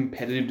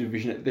competitive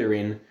division that they're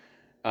in.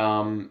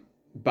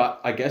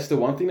 But I guess the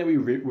one thing that we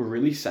were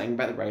really saying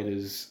about the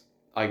Raiders,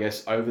 I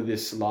guess, over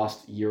this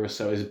last year or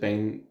so has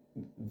been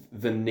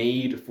the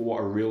need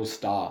for a real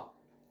star.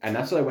 And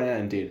that's what they went out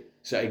and did.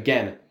 So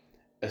again,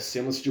 a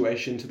similar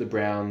situation to the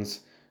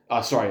Browns. To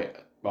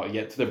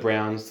the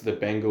Browns, to the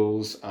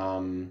Bengals.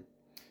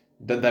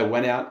 That they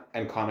went out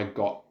and kind of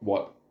got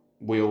what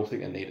we all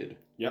think they needed.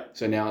 Yep.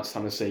 So now it's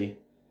time to see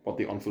what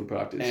the on-field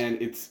product is.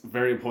 And it's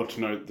very important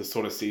to note the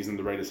sort of season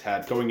the Raiders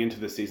had. Going into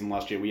the season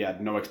last year, we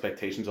had no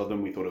expectations of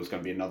them. We thought it was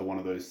going to be another one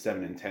of those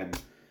 7-10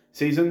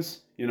 seasons,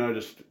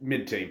 just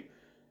mid-team.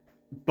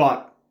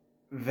 But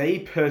they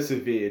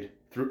persevered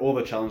through all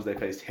the challenges they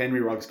faced. Henry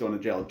Ruggs going to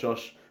jail.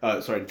 John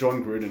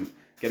Gruden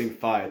getting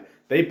fired.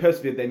 They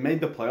persevered. They made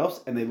the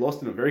playoffs, and they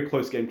lost in a very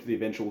close game to the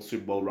eventual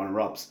Super Bowl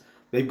runner-ups.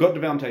 They've got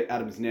Devontae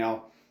Adams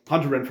now.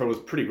 Hunter Renfrow was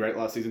pretty great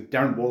last season.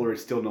 Darren Waller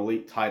is still an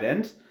elite tight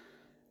end.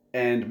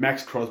 And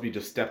Max Crosby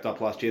just stepped up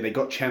last year. They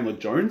got Chandler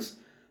Jones.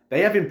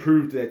 They have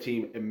improved their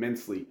team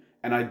immensely.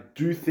 And I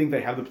do think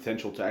they have the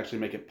potential to actually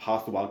make it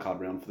past the wildcard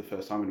round for the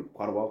first time in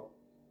quite a while.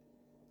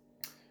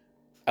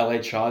 LA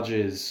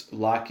Chargers,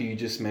 like you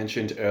just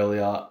mentioned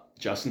earlier,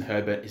 Justin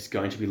Herbert is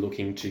going to be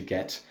looking to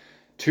get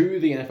to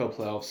the NFL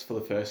playoffs for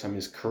the first time in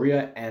his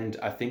career. And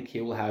I think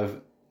he will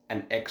have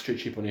an extra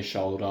chip on his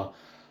shoulder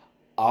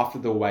after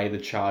the way the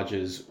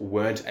Chargers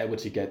weren't able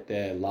to get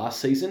there last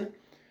season.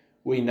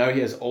 We know he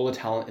has all the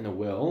talent in the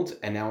world,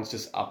 and now it's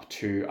just up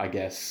to, I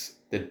guess,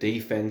 the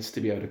defense to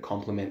be able to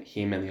complement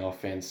him and the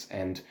offense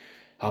and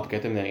help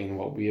get them there in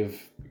what we have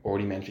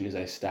already mentioned is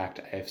a stacked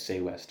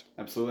AFC West.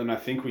 Absolutely, and I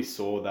think we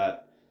saw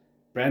that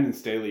Brandon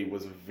Staley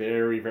was a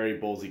very, very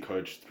ballsy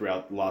coach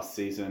throughout last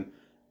season.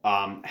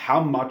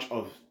 How much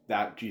of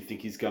that do you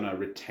think he's going to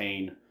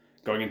retain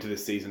going into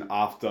this season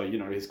after,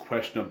 his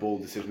questionable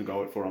decision to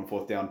go for on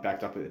fourth down,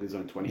 backed up at his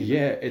own 20?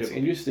 Yeah, it's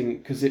interesting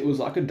because it was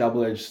like a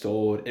double-edged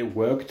sword. It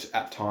worked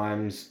at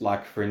times,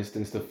 like, for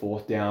instance, the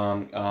fourth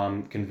down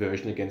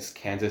conversion against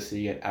Kansas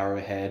City at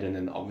Arrowhead, and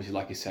then obviously,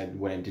 like you said,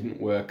 when it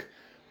didn't work,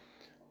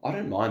 I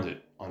don't mind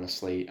it,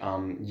 honestly.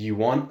 You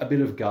want a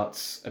bit of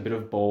guts, a bit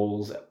of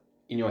balls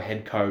in your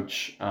head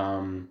coach,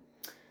 to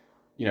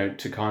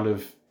kind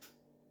of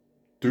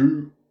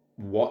do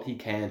what he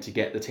can to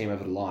get the team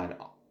over the line.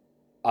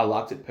 I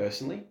liked it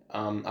personally.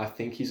 I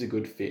think he's a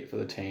good fit for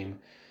the team.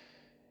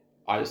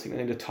 I just think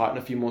they need to tighten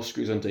a few more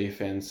screws on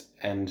defense,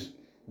 and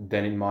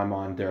then in my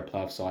mind, they're a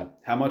playoff side.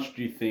 How much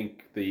do you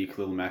think the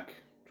Khalil Mack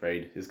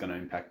trade is going to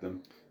impact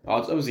them? Oh,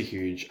 it's obviously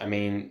huge. I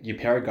mean, you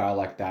pair a guy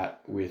like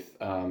that with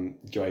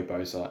Joey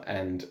Bosa,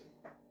 and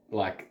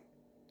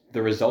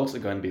the results are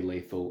going to be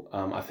lethal.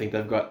 I think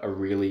they've got a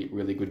really,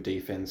 really good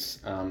defense.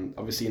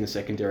 Obviously, in the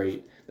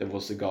secondary, they've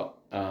also got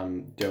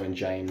Derwin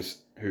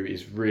James, who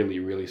is really,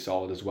 really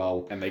solid as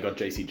well. And they got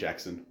J.C.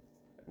 Jackson,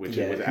 which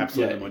was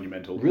absolutely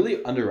monumental.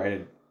 Really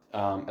underrated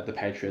at the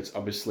Patriots,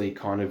 obviously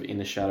kind of in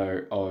the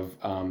shadow of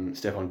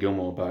Stephon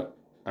Gilmore. But,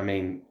 I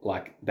mean,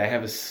 they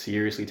have a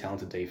seriously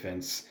talented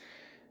defense.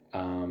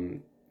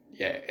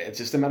 It's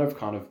just a matter of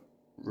kind of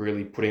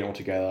really putting it all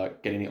together,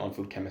 getting the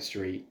on-field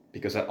chemistry,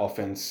 because that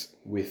offense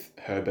with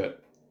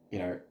Herbert,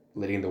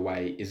 leading the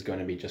way is going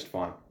to be just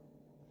fine.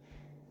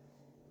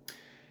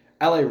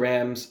 LA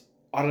Rams,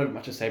 I don't have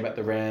much to say about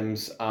the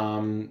Rams.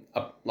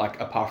 Like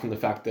apart from the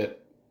fact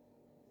that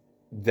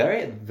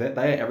they have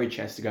every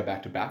chance to go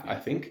back to back. I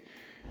think.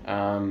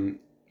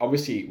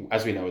 Obviously,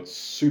 as we know, it's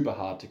super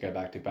hard to go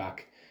back to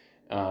back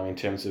in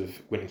terms of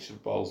winning Super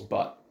Bowls.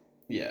 But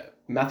yeah,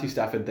 Matthew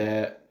Stafford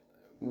there.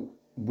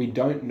 We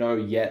don't know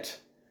yet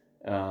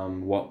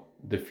what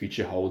the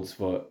future holds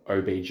for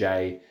OBJ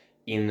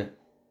in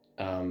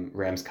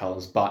Rams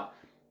colours, but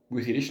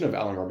with the addition of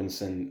Allen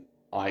Robinson,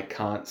 I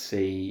can't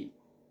see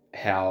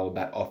how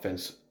that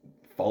offense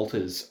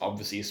falters,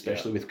 obviously,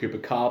 especially with Cooper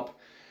Kupp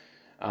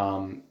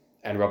and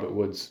Robert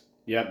Woods.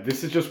 Yeah,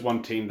 this is just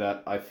one team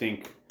that I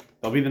think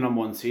they'll be the number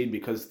one seed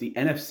because the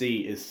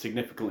NFC is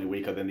significantly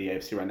weaker than the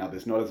AFC right now.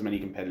 There's not as many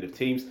competitive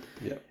teams.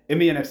 Yeah. In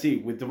the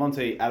NFC, with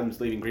Devontae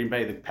Adams leaving Green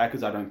Bay, the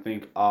Packers I don't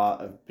think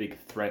are a big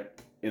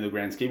threat in the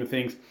grand scheme of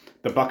things.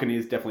 The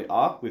Buccaneers definitely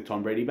are with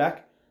Tom Brady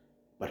back.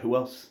 But who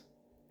else?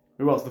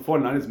 Who else? The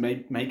 49ers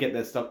may get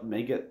their stuff,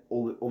 may get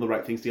all the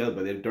right things together,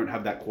 but they don't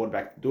have that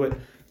quarterback to do it.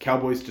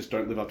 Cowboys just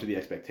don't live up to the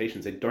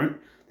expectations. They don't.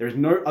 There is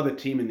no other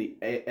team in the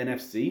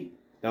NFC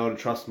that I would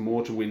trust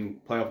more to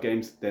win playoff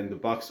games than the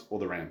Bucs or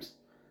the Rams.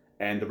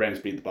 And the Rams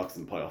beat the Bucs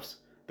in the playoffs.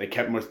 They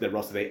kept most of their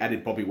roster. They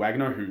added Bobby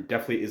Wagner, who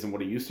definitely isn't what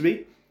he used to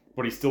be,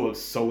 but he's still a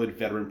solid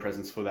veteran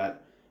presence for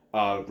that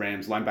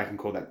Rams linebacking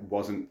core that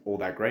wasn't all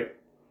that great.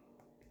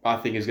 I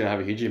think he's going to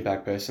have a huge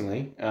impact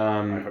personally.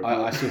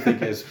 I still think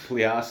there's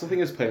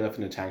plenty left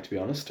in the tank, to be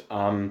honest.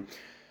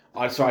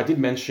 I did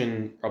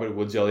mention Robert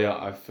Woods earlier.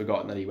 I've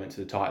forgotten that he went to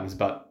the Titans,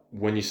 but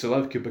when you still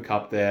have Cooper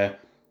Kupp there,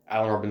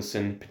 Allen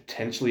Robinson,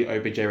 potentially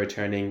OBJ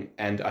returning,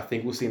 and I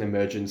think we'll see an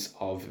emergence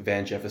of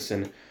Van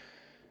Jefferson.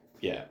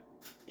 Yeah.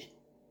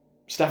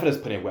 Stafford has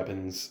plenty of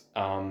weapons.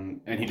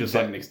 And he just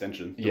signed an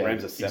extension. The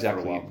Rams are set for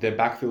a while. Their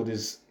backfield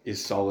is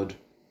solid.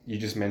 You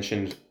just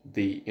mentioned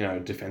the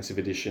defensive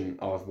addition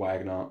of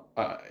Wagner.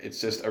 It's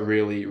just a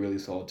really, really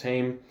solid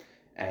team.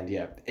 And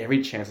yeah,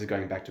 every chance is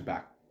going back to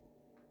back.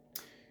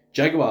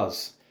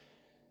 Jaguars.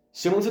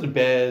 Similar to the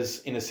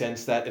Bears in a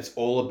sense that it's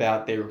all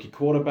about their rookie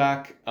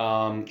quarterback.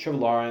 Trevor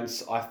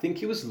Lawrence, I think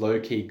he was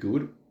low-key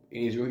good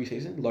in his rookie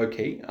season.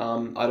 Low-key.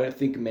 I don't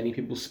think many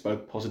people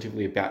spoke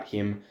positively about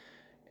him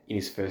in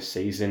his first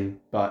season.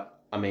 But,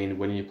 I mean,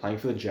 when you're playing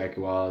for the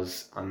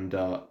Jaguars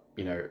under,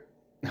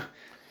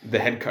 the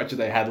head coach that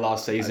they had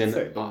last season. I'd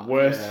say the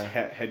worst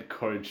head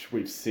coach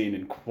we've seen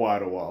in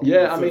quite a while.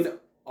 Yeah,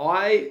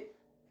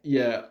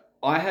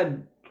 I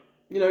had,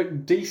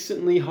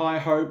 decently high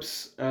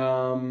hopes,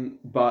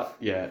 but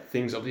yeah,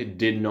 things obviously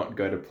did not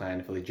go to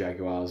plan for the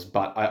Jaguars.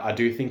 But I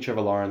do think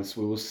Trevor Lawrence,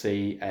 we will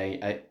see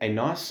a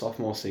nice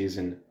sophomore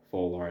season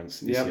for Lawrence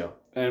this year.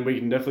 And we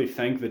can definitely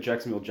thank the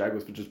Jacksonville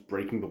Jaguars for just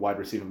breaking the wide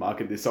receiver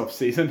market this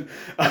offseason.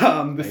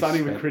 The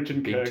signing of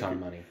Christian Kirk. Big time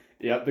money.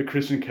 Yep, the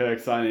Christian Kirk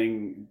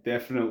signing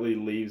definitely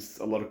leaves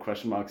a lot of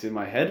question marks in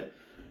my head.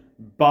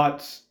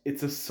 But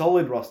it's a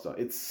solid roster.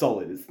 It's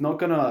solid. It's not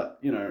going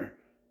to,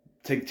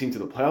 take the team to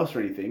the playoffs or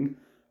anything.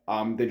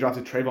 They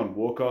drafted Trayvon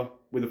Walker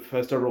with a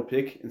first overall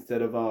pick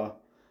instead of,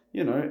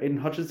 Aiden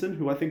Hutchinson,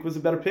 who I think was a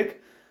better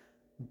pick.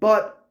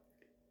 But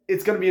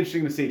it's going to be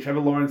interesting to see.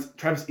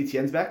 Travis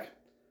Etienne's back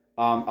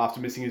after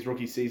missing his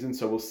rookie season.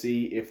 So we'll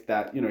see if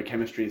that,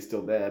 chemistry is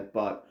still there.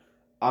 But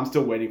I'm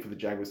still waiting for the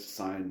Jaguars to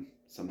sign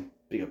some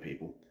bigger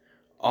people.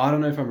 I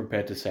don't know if I'm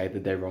prepared to say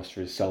that their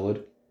roster is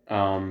solid.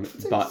 But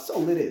it's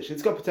solid-ish.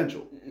 It's got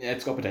potential. Yeah,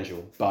 it's got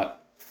potential,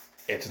 but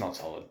it's not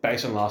solid.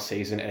 Based on last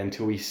season, and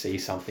until we see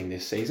something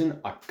this season,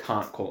 I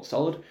can't call it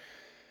solid.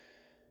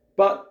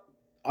 But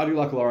I do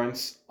like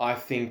Lawrence. I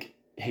think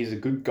he's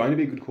going to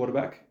be a good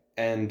quarterback,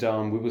 and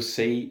we will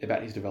see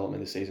about his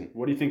development this season.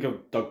 What do you think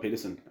of Doug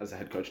Peterson as a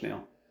head coach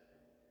now?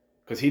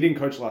 Because he didn't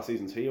coach last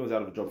season, so he was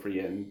out of a job for a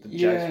year, and the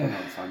Jags went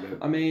out and signed him.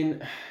 I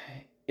mean,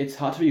 it's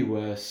hard to be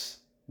worse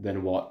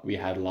than what we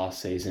had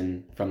last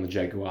season from the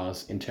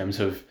Jaguars in terms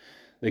of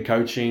the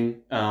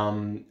coaching.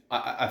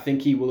 I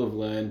think he will have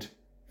learned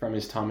from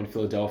his time in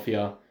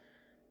Philadelphia.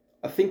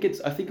 I think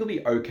he'll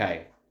be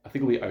okay.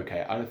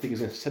 I don't think he's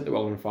going to set the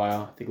world on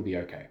fire. I think he'll be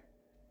okay.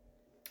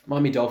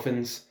 Miami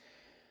Dolphins.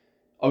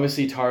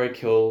 Obviously, Tyreek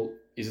Hill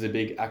is the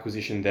big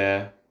acquisition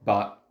there,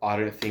 but I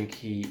don't think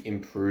he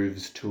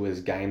improves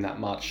Tua's game that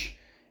much.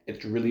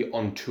 It's really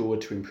on Tua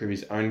to improve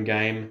his own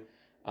game.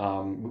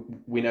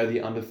 We know the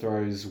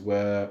underthrows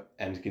were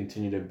and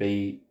continue to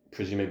be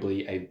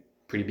presumably a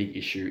pretty big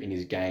issue in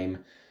his game.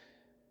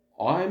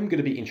 I'm going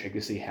to be intrigued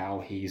to see how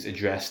he's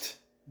addressed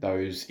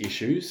those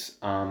issues.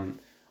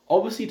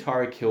 Obviously,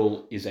 Tyreek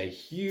Hill is a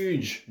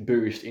huge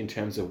boost in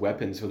terms of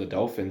weapons for the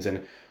Dolphins,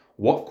 and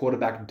what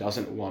quarterback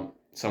doesn't want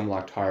someone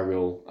like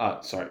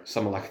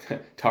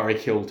Tyreek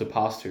Hill to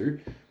pass to?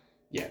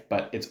 Yeah,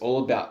 but it's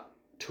all about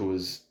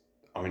Tua's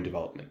own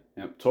development.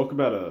 Yeah, talk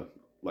about a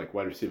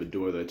wide receiver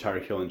duo though,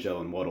 Tyreek Hill and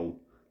Jalen Waddle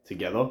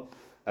together.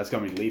 That's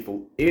going to be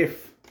lethal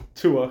if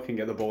Tua can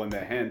get the ball in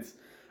their hands.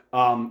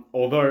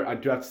 Although I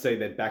do have to say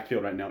their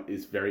backfield right now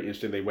is very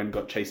interesting. They went and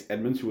got Chase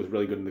Edmonds, who was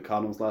really good in the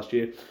Cardinals last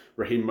year.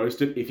 Raheem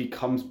Mostert, if he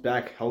comes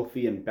back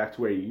healthy and back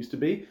to where he used to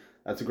be,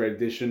 that's a great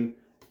addition.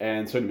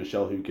 And Sony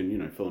Michel, who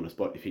can, fill in a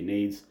spot if he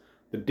needs.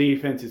 The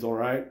defense is all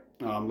right.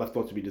 Left a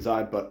lot to be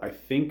desired, but I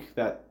think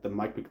that the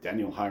Mike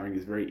McDaniel hiring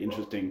is very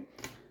interesting.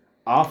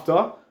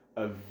 After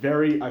a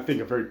very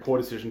poor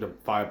decision to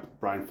fire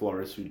Brian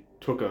Flores, who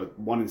took a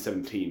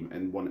 1-7 team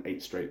and won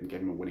 8 straight and gave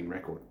him a winning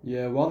record.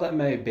 Yeah, while that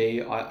may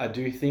be, I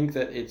do think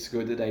that it's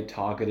good that they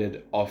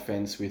targeted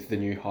offense with the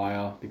new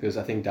hire because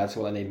I think that's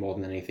what they need more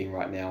than anything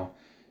right now.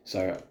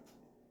 So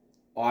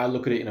I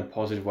look at it in a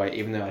positive way,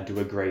 even though I do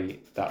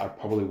agree that I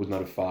probably would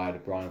not have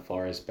fired Brian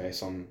Flores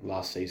based on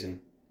last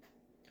season.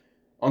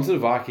 Onto the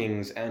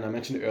Vikings, and I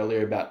mentioned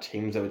earlier about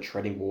teams that are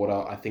treading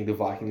water. I think the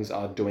Vikings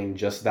are doing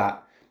just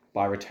that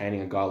by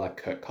retaining a guy like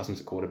Kirk Cousins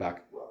at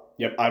quarterback.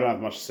 Yep, I don't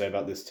have much to say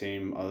about this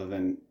team other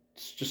than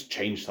just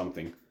change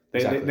something.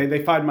 Exactly.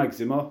 They fired Mike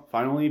Zimmer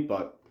finally,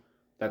 but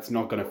that's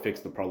not going to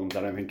fix the problems.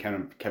 I don't think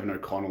Kevin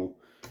O'Connell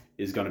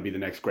is going to be the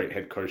next great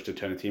head coach to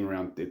turn a team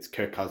around. It's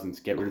Kirk Cousins.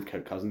 Get rid of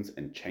Kirk Cousins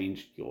and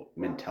change your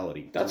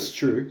mentality. That's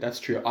true.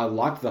 I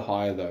like the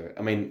hire though.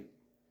 I mean,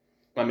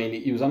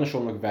 he was under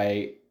Sean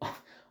McVay.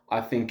 I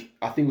think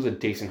it was a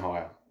decent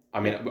hire. I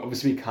mean,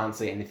 obviously we can't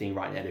say anything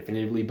right now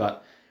definitively,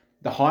 but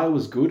the hire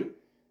was good.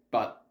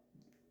 But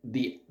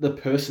the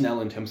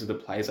personnel in terms of the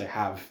players they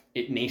have,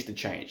 it needs to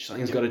change.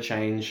 Something's got to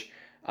change.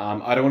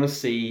 I don't want to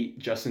see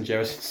Justin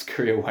Jefferson's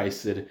career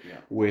wasted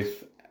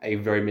with a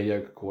very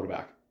mediocre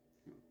quarterback.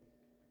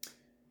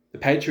 The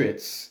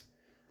Patriots,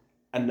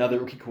 another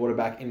rookie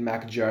quarterback in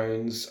Mac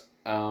Jones.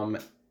 Again,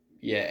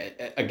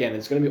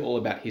 it's going to be all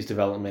about his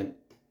development.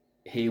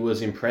 He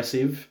was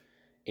impressive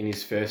in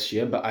his first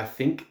year, but I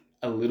think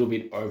a little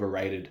bit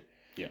overrated.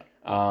 Yeah.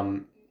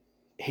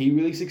 He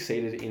really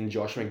succeeded in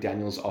Josh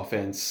McDaniels'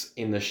 offense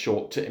in the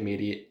short to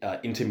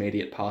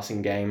intermediate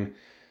passing game.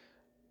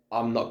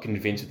 I'm not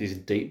convinced with his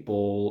deep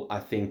ball. I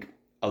think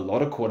a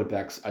lot of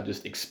quarterbacks are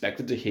just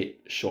expected to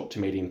hit short to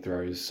medium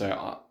throws.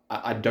 So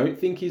I don't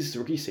think his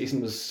rookie season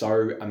was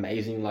so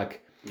amazing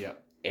like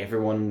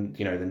everyone,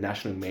 the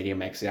national media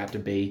makes it out to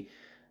be.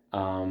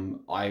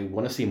 I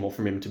want to see more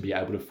from him to be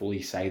able to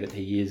fully say that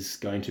he is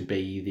going to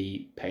be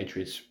the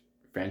Patriots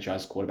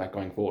franchise quarterback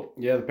going forward.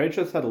 Yeah, the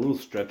Patriots had a little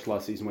stretch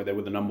last season where they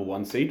were the number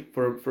 1 seed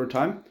for a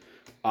time.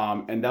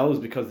 And that was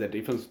because their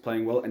defense was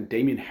playing well and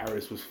Damian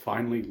Harris was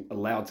finally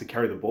allowed to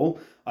carry the ball.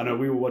 I know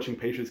we were watching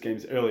Patriots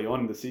games early on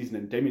in the season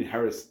and Damian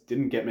Harris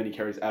didn't get many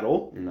carries at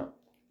all. No.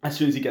 As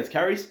soon as he gets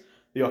carries,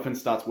 the offense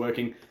starts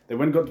working. They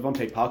went and got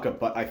Devontae Parker,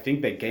 but I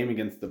think their game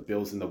against the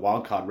Bills in the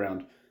wildcard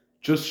round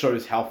just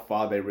shows how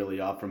far they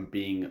really are from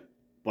being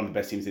one of the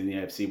best teams in the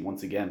AFC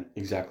once again.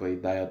 Exactly.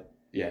 They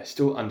are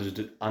still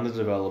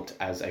underdeveloped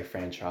as a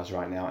franchise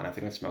right now, and I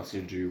think that's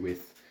mostly to do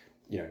with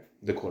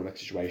the quarterback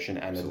situation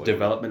and the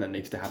development that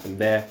needs to happen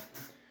there.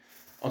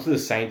 Onto the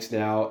Saints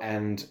now,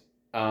 and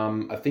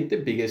I think the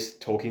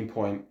biggest talking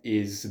point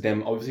is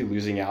them obviously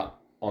losing out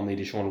on the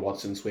Deshaun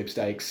Watson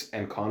sweepstakes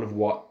and kind of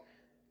what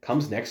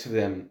comes next for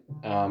them.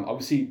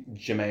 Obviously,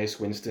 Jameis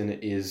Winston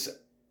is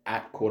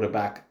at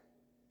quarterback.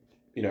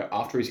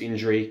 After his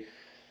injury,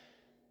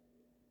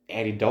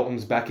 Andy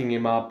Dalton's backing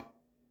him up.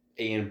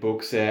 Ian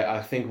Book's there.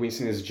 I think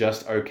Winston is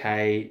just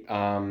okay.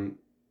 I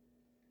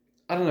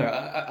don't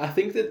know. I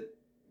think that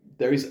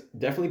there is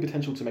definitely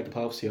potential to make the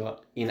playoffs here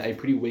in a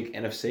pretty weak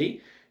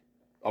NFC.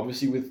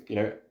 Obviously, with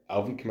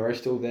Alvin Kamara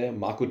still there,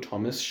 Michael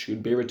Thomas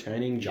should be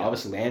returning.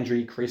 Jarvis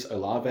Landry, Chris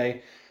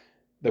Olave.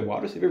 The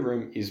wide receiver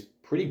room is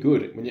pretty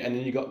good. And then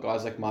you got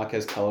guys like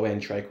Marquez Callaway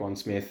and Traquan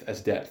Smith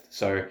as depth.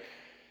 So,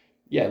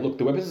 yeah, look,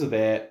 the weapons are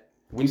there.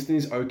 Winston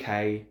is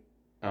okay.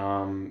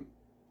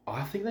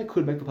 I think they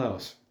could make the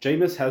playoffs.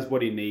 Jameis has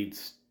what he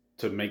needs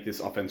to make this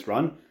offense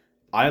run.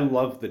 I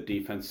love the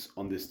defense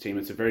on this team.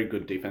 It's a very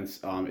good defense.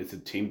 It's a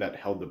team that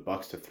held the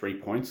Bucs to 3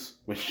 points,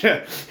 which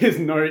is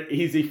no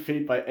easy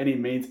feat by any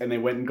means. And they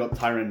went and got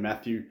Tyrann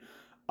Mathieu.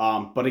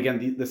 But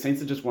again, the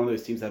Saints are just one of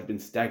those teams that have been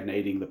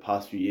stagnating the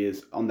past few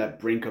years on that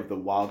brink of the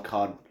wild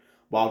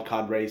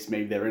card race.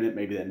 Maybe they're in it,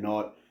 maybe they're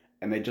not.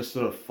 And they just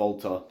sort of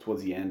falter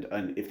towards the end.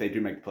 And if they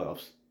do make the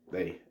playoffs,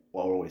 they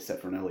are always set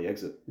for an early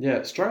exit.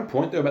 Yeah, strong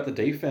point though about the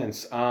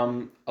defense.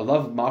 I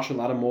love Marshall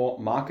Lattimore.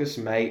 Marcus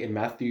May and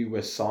Matthew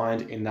were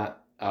signed in that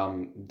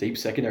deep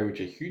secondary,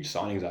 which are huge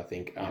signings, I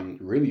think.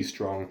 Really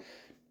strong.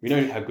 We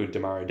know how good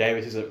Demario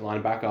Davis is at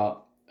linebacker.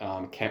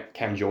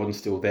 Cam Jordan's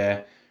still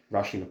there,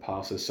 rushing the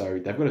passes. So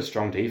they've got a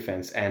strong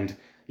defense. And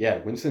yeah,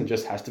 Winston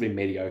just has to be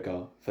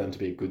mediocre for them to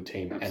be a good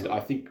team. Absolutely.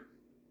 And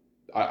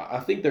I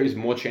think there is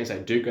more chance they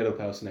do go to the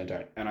playoffs than they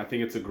don't. And I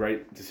think it's a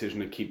great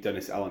decision to keep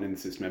Dennis Allen in the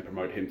system and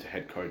promote him to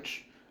head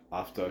coach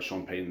after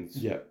Sean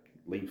Payton's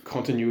leave.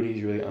 Continuity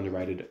is really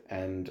underrated.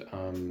 And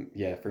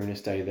for him to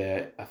stay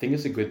there, I think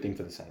it's a good thing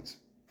for the Saints.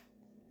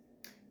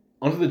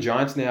 Onto the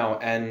Giants now.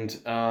 And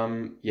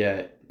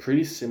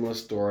pretty similar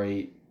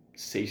story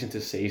season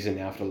to season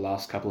now for the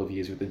last couple of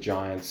years with the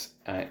Giants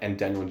and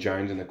Daniel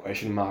Jones and the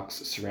question marks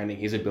surrounding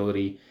his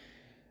ability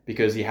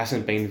because he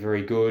hasn't been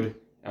very good.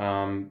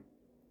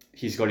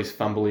 He's got his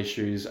fumble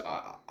issues.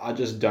 I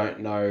just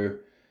don't know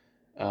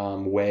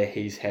where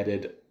he's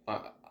headed.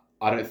 I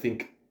don't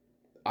think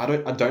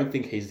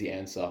he's the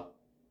answer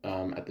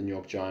at the New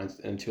York Giants.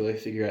 Until they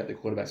figure out the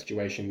quarterback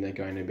situation, they're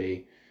going to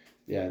be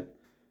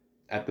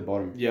at the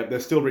bottom. Yeah, they're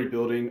still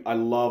rebuilding. I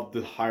love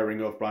the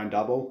hiring of Brian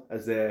Daboll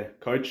as their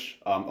coach,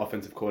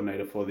 offensive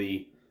coordinator for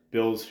the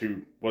Bills,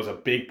 who was a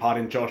big part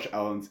in Josh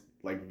Allen's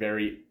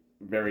very,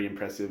 very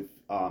impressive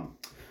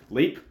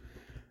leap.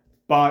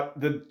 But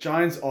the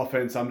Giants'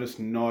 offense, I'm just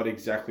not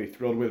exactly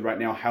thrilled with right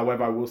now.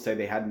 However, I will say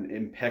they had an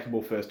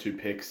impeccable first 2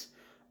 picks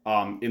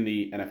in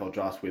the NFL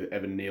draft with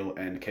Evan Neal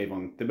and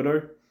Kayvon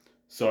Thibodeau.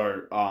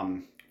 So,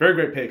 very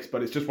great picks,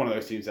 but it's just one of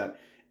those teams that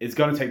it's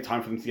going to take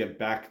time for them to get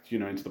back,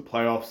 into the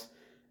playoffs.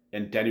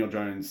 And Daniel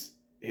Jones,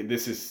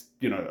 this is,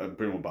 a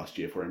boom or bust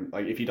year for him.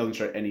 Like, if he doesn't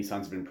show any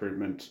signs of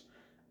improvement,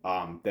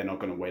 they're not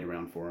going to wait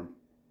around for him.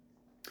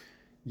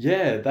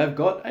 Yeah, they've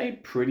got a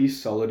pretty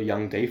solid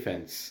young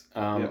defense.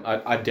 Yep.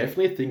 I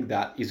definitely think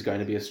that is going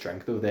to be a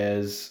strength of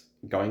theirs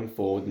going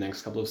forward the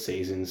next couple of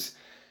seasons.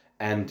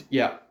 And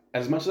yeah,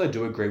 as much as I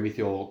do agree with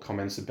your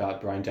comments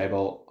about Brian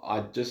Daboll, I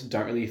just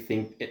don't really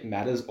think it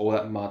matters all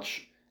that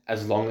much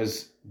as long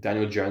as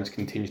Daniel Jones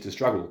continues to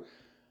struggle.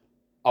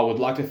 I would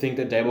like to think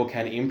that Daboll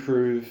can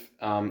improve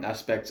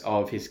aspects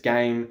of his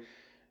game.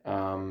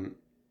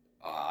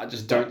 I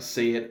just don't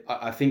see it.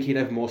 I think he'd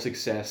have more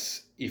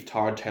success if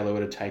Tyrod Taylor were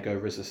to take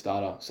over as a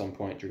starter at some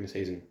point during the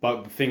season.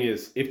 But the thing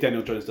is, if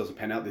Daniel Jones doesn't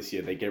pan out this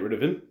year, they get rid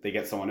of him. They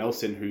get someone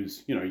else in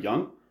who's,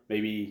 young.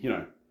 Maybe,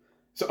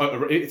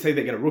 So say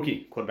they get a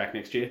rookie quarterback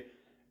next year.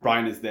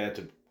 Brian is there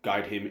to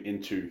guide him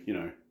into,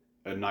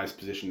 a nice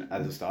position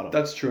as a starter.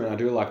 That's true, and I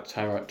do like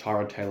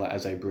Tyrod Taylor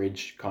as a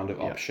bridge kind of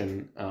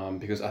option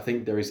because I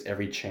think there is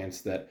every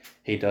chance that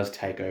he does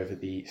take over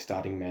the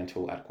starting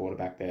mantle at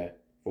quarterback there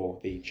for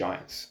the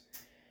Giants.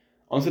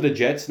 Onto the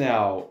Jets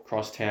now,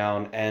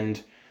 crosstown,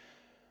 and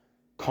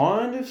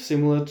kind of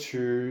similar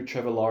to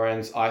Trevor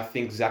Lawrence, I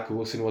think Zach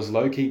Wilson was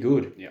low-key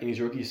good in his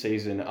rookie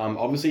season.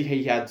 Obviously,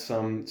 he had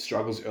some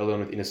struggles early on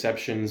with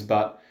interceptions,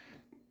 but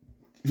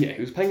yeah,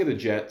 he was playing at the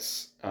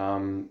Jets.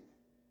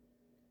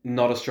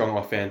 Not a strong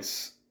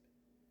offense.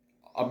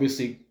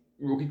 Obviously,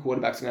 rookie quarterbacks are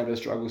going to have their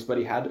struggles, but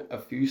he had a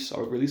few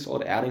really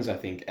solid outings, I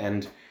think.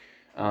 And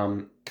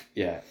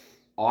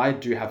I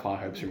do have high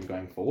hopes for him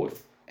going forward.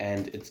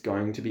 And it's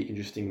going to be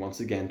interesting once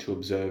again to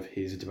observe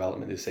his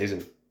development this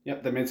season.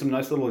 Yep, they made some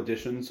nice little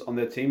additions on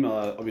their team.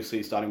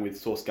 Obviously, starting with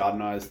Sauce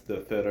Gardner as the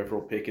 3rd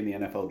overall pick in the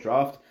NFL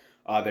draft.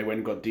 They went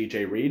and got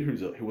DJ Reed,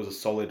 who was a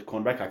solid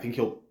cornerback. I think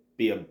he'll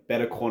be a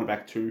better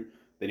cornerback 2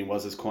 than he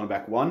was as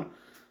cornerback 1.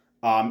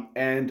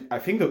 And I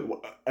think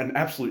that an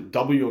absolute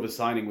W of a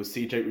signing was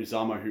CJ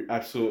Uzama, who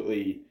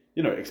absolutely,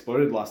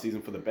 exploded last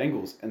season for the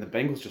Bengals, and the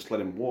Bengals just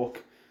let him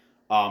walk.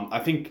 I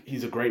think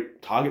he's a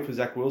great target for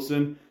Zach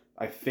Wilson.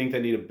 I think they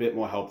need a bit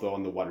more help, though,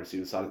 on the wide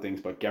receiver side of things,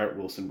 but Garrett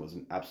Wilson was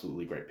an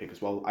absolutely great pick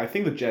as well. I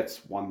think the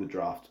Jets won the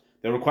draft.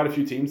 There were quite a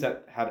few teams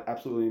that had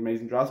absolutely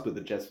amazing drafts, but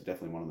the Jets were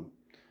definitely one of them.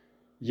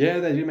 Yeah,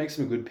 they did make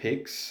some good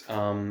picks.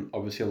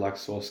 Obviously, I like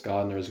Sauce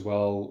Gardner as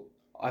well.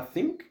 I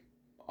think,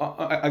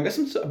 I guess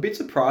I'm a bit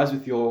surprised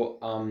with your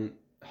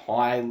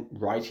high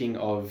rating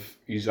of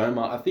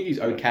Uzoma. I think he's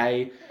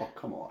okay. Oh,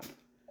 come on.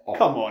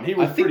 Come on, he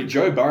was. I think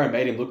Joe Burrow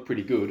made him look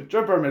pretty good.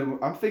 Joe Burrow made him.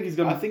 I think he's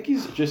gonna. I think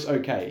he's just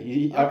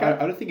okay. I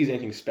don't think he's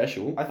anything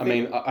special.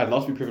 I'd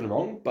love to be proven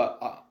wrong,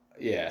 but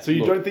yeah. So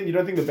you don't think the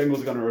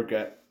Bengals are going to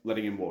regret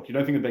letting him walk? You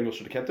don't think the Bengals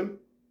should have kept him?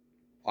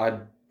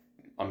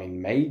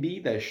 Maybe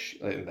they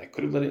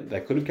could have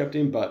they could have kept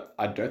him, but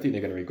I don't think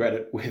they're going to regret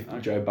it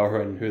with Joe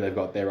Burrow and who they've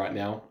got there right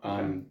now.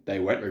 They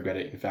won't regret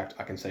it. In fact,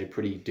 I can say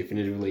pretty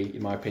definitively,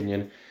 in my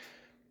opinion.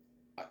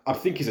 I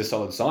think he's a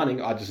solid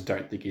signing. I just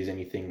don't think he's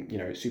anything,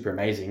 super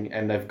amazing.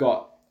 And they've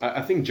got,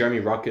 I think Jeremy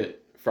Ruckert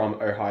from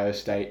Ohio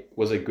State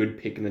was a good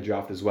pick in the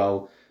draft as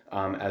well,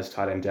 as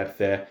tight end depth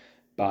there.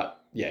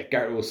 But yeah,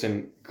 Garrett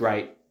Wilson,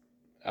 great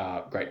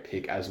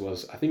pick, as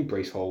was, I think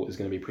Breece Hall is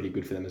going to be pretty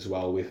good for them as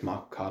well, with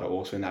Mark Carter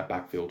also in that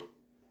backfield.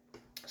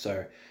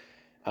 So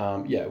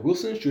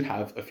Wilson should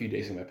have a few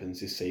decent weapons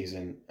this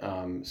season.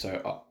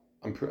 So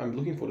I'm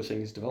looking forward to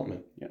seeing his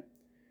development. Yeah.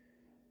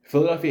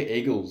 Philadelphia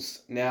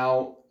Eagles.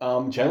 Now,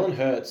 Jalen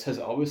Hurts has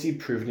obviously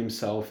proven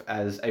himself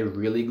as a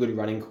really good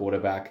running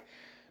quarterback,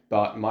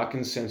 but my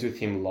concerns with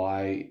him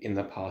lie in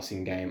the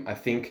passing game. I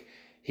think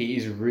he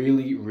is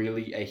really,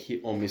 really a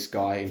hit or miss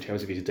guy in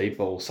terms of his deep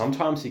ball.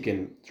 Sometimes he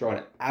can throw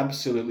an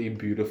absolutely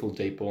beautiful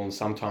deep ball, and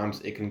sometimes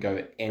it can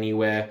go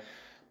anywhere.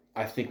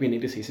 I think we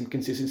need to see some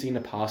consistency in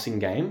the passing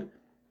game,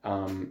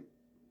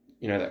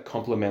 that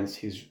complements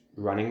his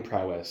running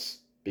prowess,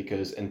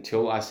 because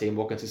until I see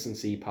more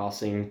consistency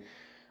passing,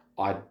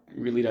 I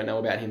really don't know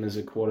about him as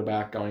a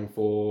quarterback going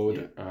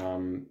forward. Yeah.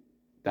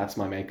 That's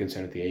my main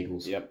concern with the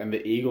Eagles. Yep, and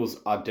the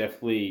Eagles are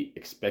definitely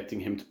expecting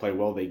him to play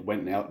well. They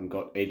went out and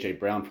got A.J.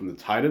 Brown from the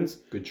Titans.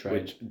 Good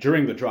trade.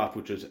 During the draft,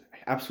 which was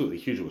absolutely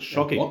huge. It was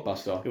shocking.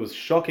 Blockbuster. It was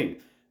shocking.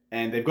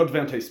 And they've got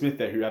Devontae Smith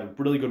there, who had a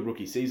really good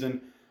rookie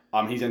season.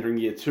 He's entering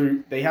year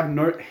 2.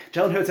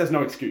 Jalen Hurts has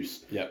no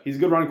excuse. Yeah. He's a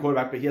good running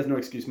quarterback, but he has no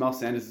excuse. Miles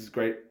Sanders is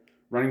great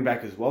running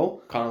back as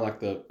well. Kind of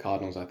like the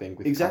Cardinals, I think,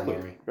 with exactly.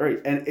 Kyler Murray.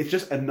 Very. And it's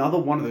just another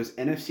one of those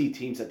NFC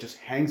teams that just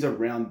hangs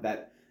around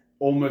that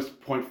almost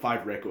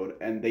 0.5 record,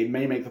 and they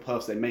may make the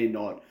playoffs, they may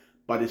not,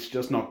 but it's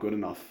just not good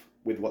enough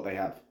with what they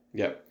have.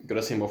 Yep, got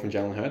to see more from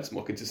Jalen Hurts,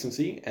 more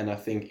consistency, and I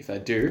think if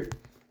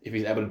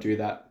he's able to do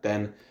that,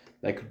 then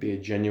they could be a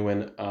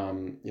genuine,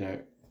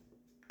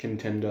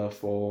 contender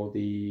for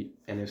the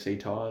NFC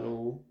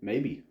title,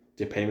 Maybe.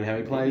 depending on how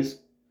he plays.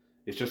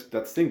 It's just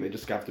that's the thing. They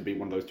just have to beat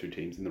one of those two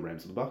teams in the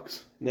Rams or the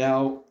Bucks.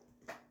 Now,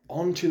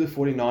 on to the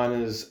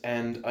 49ers,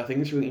 and I think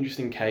it's a really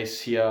interesting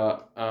case here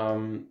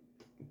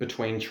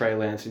between Trey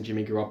Lance and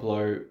Jimmy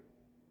Garoppolo.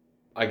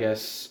 I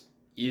guess,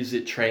 is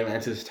it Trey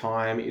Lance's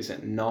time? Is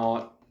it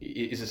not?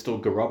 Is it still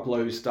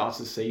Garoppolo who starts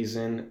the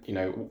season?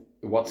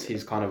 What's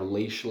his kind of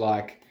leash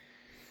like?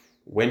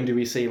 When do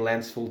we see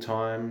Lance full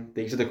time?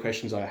 These are the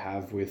questions I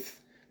have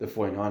with the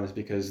 49ers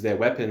because their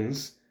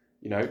weapons,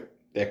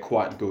 they're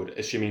quite good,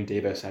 assuming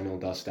Deebo Samuel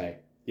does stay.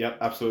 Yep,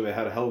 absolutely. They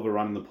had a hell of a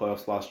run in the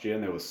playoffs last year,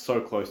 and they were so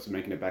close to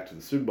making it back to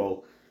the Super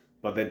Bowl,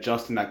 but they're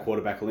just in that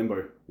quarterback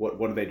limbo. What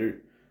do they do?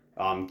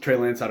 Trey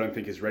Lance, I don't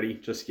think is ready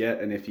just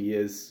yet, and if he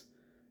is,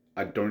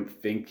 I don't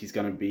think he's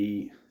going to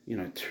be,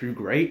 too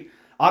great.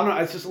 I don't know.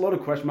 It's just a lot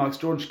of question marks.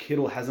 George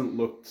Kittle hasn't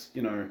looked,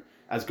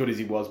 as good as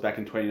he was back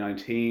in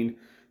 2019.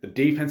 The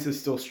defense is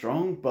still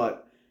strong,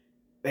 but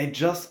I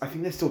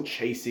think they're still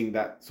chasing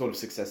that sort of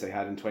success they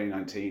had in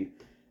 2019.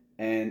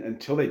 And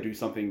until they do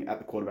something at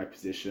the quarterback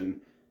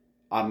position,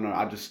 I don't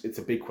know. It's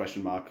a big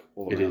question mark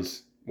all around. It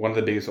is one of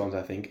the biggest ones,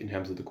 I think, in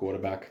terms of the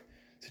quarterback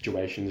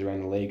situations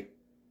around the league.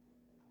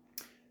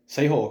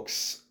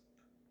 Seahawks,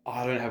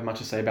 I don't have much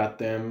to say about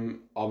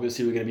them.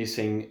 Obviously, we're going to be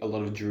seeing a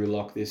lot of Drew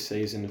Lock this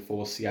season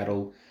for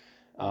Seattle.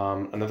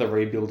 Another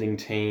rebuilding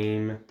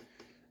team.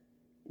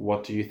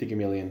 What do you think,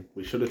 Emilian?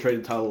 We should have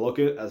traded Tyler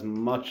Lockett, as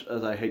much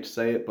as I hate to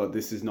say it, but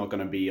this is not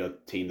going to be a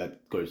team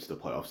that goes to the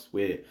playoffs.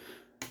 They're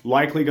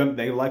likely going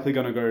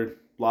to go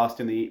last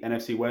in the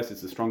NFC West.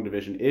 It's a strong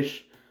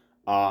division-ish.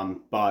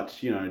 But,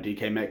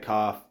 DK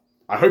Metcalf,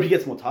 I hope he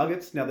gets more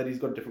targets now that he's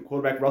got a different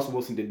quarterback. Russell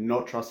Wilson did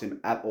not trust him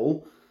at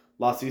all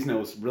last season. It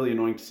was really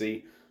annoying to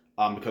see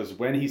because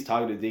when he's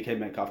targeted, DK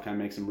Metcalf can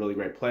make some really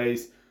great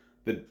plays.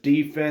 The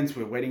defense,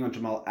 we're waiting on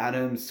Jamal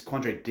Adams,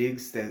 Quandre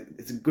Diggs.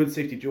 It's a good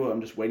safety duo. I'm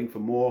just waiting for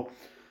more.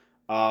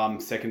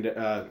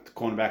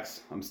 Cornerbacks,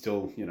 I'm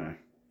still,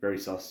 very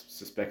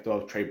suspect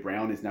of. Trey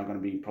Brown is now going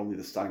to be probably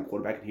the starting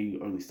quarterback, and he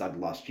only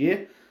started last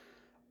year.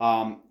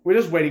 We're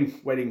just waiting,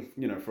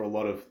 for a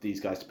lot of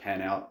these guys to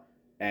pan out,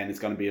 and it's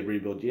going to be a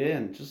rebuild year,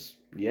 and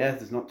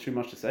there's not too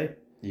much to say.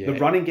 Yeah. The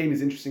running game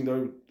is interesting,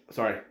 though.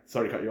 Sorry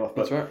to cut you off,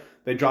 but That's right.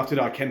 they drafted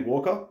Ken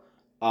Walker.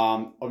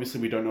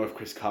 Obviously, we don't know if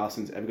Chris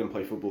Carson's ever going to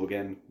play football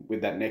again with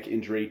that neck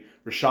injury.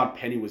 Rashad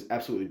Penny was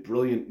absolutely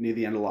brilliant near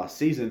the end of last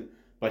season,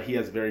 but he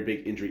has very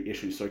big injury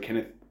issues, so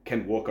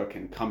Ken Walker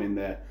can come in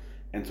there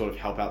and sort of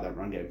help out that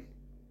run game.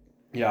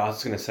 Yeah, I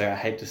was going to say, I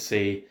hate to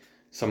see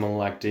someone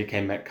like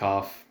DK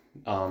Metcalf,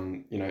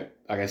 I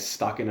guess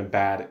stuck in a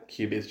bad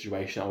QB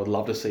situation. I would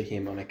love to see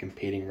him on a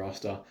competing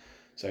roster.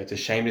 So it's a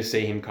shame to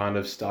see him kind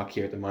of stuck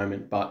here at the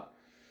moment, but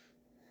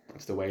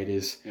that's the way it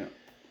is. Yeah.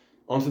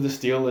 On to the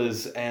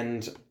Steelers,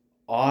 and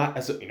I,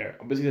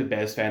 obviously the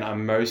Bears fan,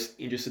 I'm most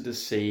interested to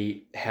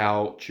see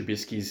how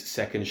Trubisky's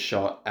second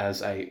shot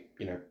as a,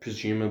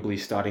 presumably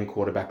starting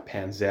quarterback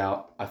pans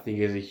out. I think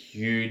he has a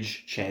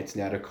huge chance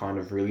now to kind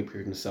of really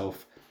prove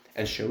himself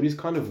and show what he's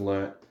kind of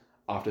learnt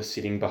after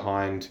sitting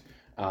behind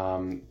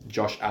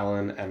Josh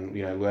Allen and,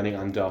 learning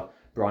under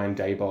Brian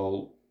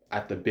Daboll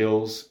at the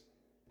Bills.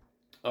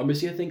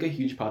 Obviously, I think a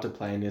huge part to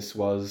play in this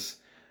was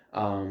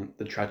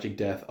the tragic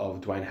death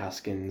of Dwayne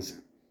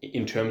Haskins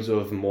in terms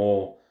of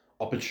more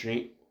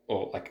opportunity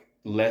or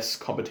less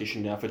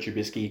competition now for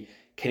Trubisky.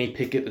 Kenny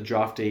Pickett, the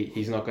draftee,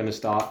 he's not going to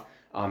start.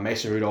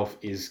 Mason Rudolph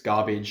is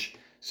garbage.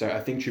 So I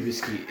think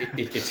Trubisky,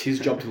 it's his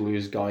job to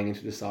lose going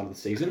into the start of the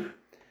season.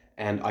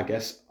 And I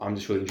guess I'm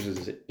just really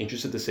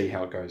interested to see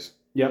how it goes.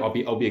 Yeah, I'll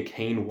be a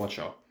keen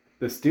watcher.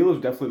 The Steelers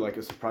were definitely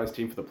a surprise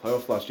team for the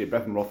playoffs last year.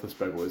 Betham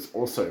Roethlisberger was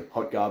also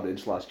hot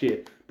garbage last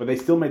year, but they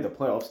still made the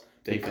playoffs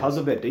because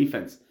of their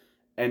defense.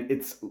 And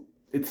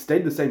it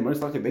stayed the same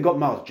most likely. They got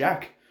Miles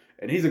Jack,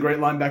 and he's a great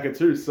linebacker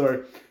too.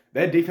 So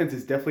their defense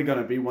is definitely going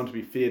to be one to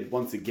be feared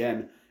once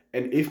again.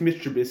 And if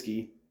Mitch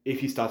Trubisky, if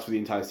he starts for the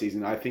entire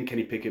season, I think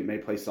Kenny Pickett may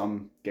play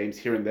some games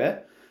here and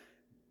there.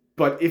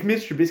 But if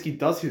Mitch Trubisky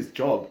does his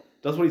job,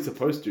 does what he's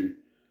supposed to,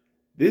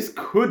 this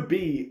could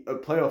be a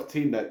playoff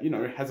team that,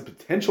 has a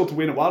potential to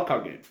win a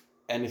wildcard game.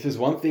 And if there's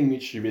one thing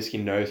Mitch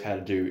Trubisky knows how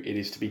to do, it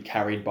is to be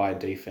carried by a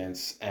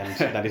defense. And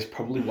that is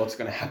probably what's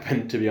going to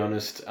happen, to be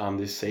honest,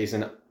 this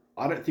season.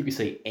 I don't think we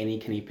see any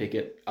Kenny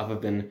Pickett other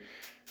than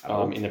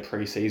in the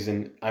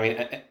preseason. I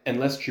mean,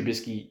 unless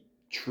Trubisky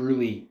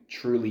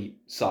truly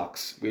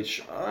sucks,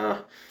 which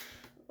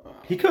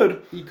he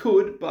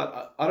could,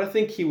 but I don't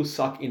think he will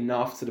suck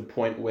enough to the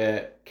point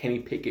where Kenny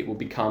Pickett will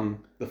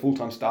become the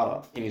full-time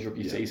starter in his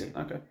rookie season.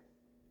 Okay.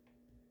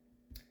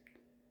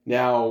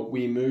 Now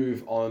we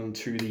move on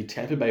to the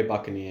Tampa Bay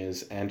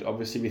Buccaneers, and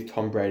obviously with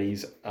Tom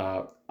Brady's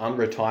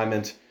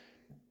unretirement,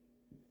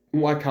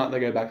 why can't they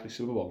go back to the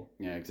Super Bowl?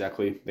 Yeah,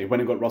 exactly. They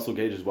went and got Russell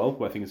Gage as well,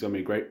 who I think is going to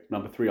be a great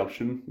number 3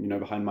 option,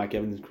 behind Mike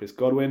Evans and Chris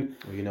Godwin.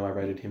 Well, I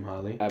rated him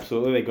highly.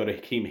 Absolutely. They got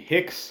Hakeem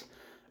Hicks.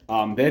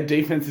 Their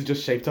defense is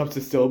just shaped up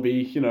to still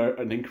be,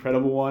 an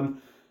incredible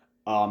one.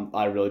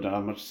 I really don't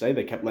have much to say.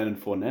 They kept Leonard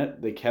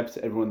Fournette. They kept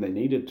everyone they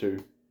needed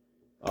to.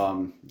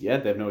 They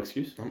have no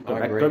excuse.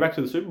 Go back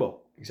to the Super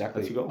Bowl.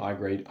 Exactly. That's your goal. I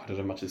agreed. I don't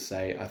have much to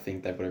say. I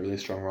think they've got a really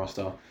strong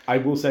roster. I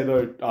will say,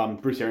 though,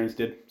 Bruce Arians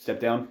did step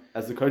down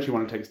as the coach. He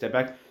wanted to take a step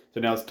back. So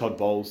now it's Todd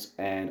Bowles,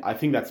 and I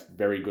think that's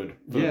very good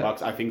for the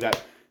Bucs. I think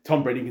that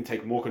Tom Brady can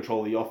take more control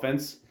of the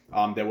offense.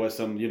 There were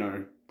some,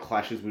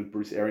 clashes with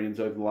Bruce Arians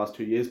over the last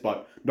 2 years,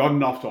 but not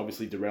enough to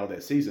obviously derail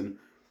their season.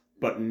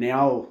 But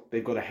now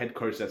they've got a head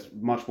coach that's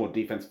much more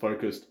defense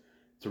focused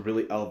to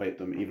really elevate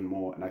them even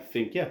more. And I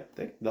think,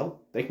 they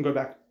can go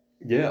back.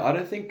 Yeah, I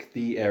don't think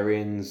the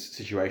Arians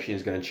situation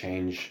is going to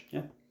change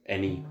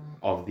any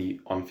of the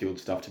on-field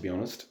stuff, to be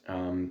honest.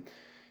 I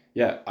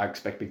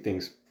expect big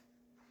things.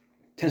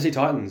 Tennessee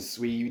Titans,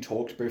 we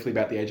talked briefly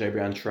about the A.J.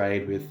 Brown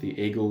trade with the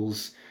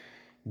Eagles.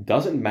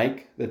 Doesn't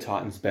make the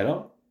Titans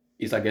better,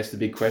 is I guess the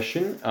big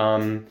question.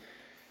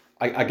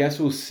 I guess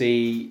we'll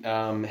see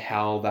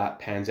how that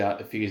pans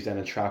out a few years down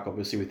the track,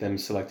 obviously with them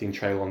selecting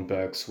Treylon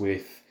Burks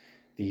with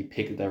the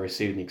pick that they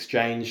received in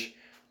exchange.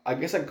 I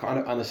guess I kind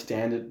of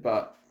understand it,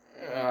 but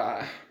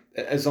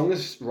as long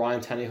as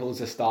Ryan Tannehill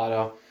is a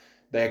starter,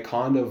 they're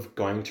kind of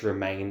going to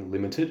remain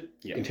limited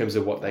in terms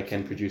of what they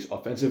can produce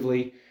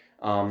offensively.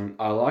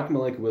 I like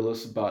Malik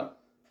Willis, but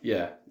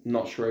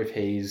not sure if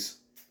he's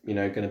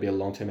going to be a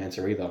long-term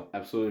answer either.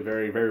 Absolutely,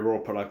 very, very raw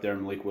product there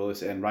in Malik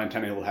Willis, and Ryan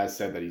Tannehill has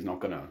said that he's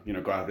not going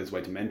to go out of his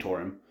way to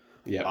mentor him.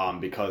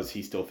 Because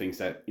he still thinks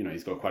that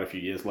he's got quite a few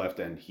years left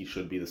and he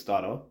should be the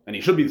starter, and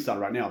he should be the starter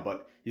right now,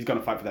 but he's going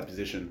to fight for that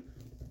position.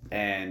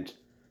 And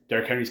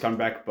Derrick Henry's coming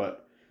back,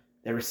 but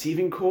their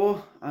receiving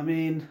core,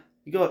 you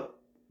got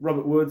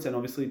Robert Woods and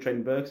obviously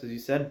Treylon Burks, as you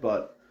said,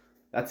 but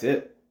that's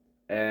it.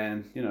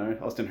 And,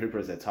 Austin Hooper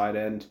is their tight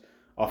end.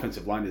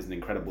 Offensive line isn't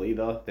incredible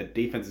either. Their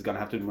defense is going to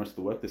have to do most of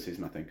the work this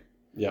season, I think.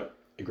 Yep,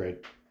 agreed.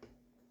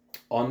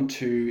 On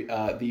to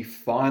the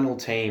final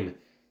team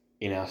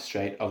in our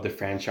State of the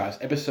Franchise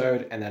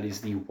episode, and that is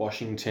the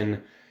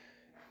Washington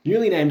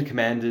newly named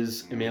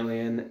Commanders,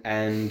 Emilian.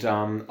 And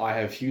I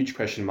have huge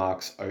question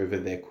marks over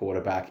their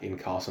quarterback in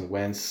Carson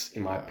Wentz.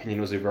 In my opinion,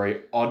 it was a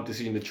very odd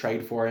decision to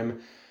trade for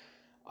him.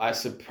 I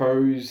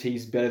suppose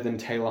he's better than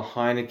Taylor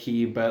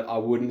Heineke, but I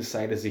wouldn't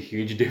say there's a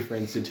huge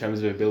difference in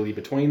terms of ability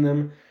between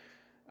them.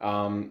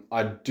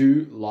 I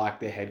do like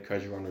their head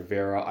coach, Ron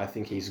Rivera. I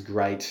think he's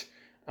great,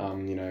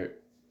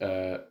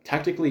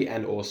 tactically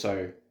and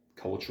also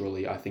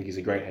culturally. I think he's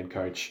a great head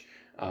coach.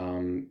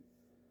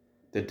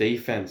 The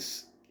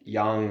defense,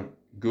 young,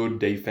 good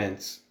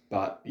defense,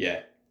 but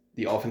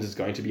the offense is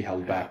going to be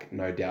held back,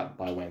 no doubt,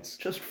 by Wentz.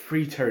 Just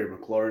free Terry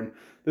McLaurin.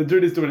 The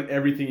dude is doing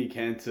everything he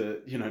can to,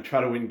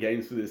 try to win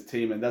games for this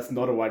team, and that's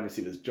not a wide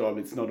receiver's job.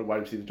 It's not a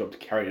wide receiver's job to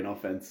carry an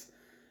offense.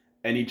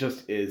 And he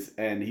just is,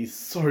 and he's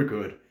so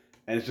good.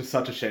 And it's just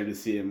such a shame to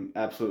see him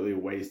absolutely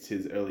waste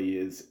his early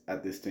years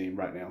at this team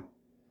right now.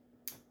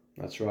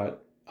 That's right.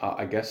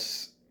 I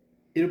guess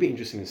it'll be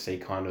interesting to see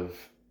kind of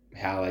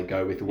how they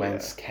go with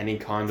Wentz. Can he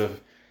kind of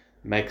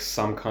make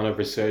some kind of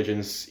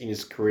resurgence in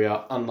his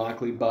career?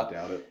 Unlikely, but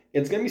doubt it.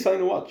 It's going to be something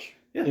to watch.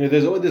 Yeah.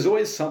 There's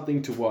always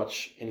something to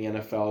watch in the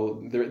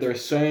NFL. There are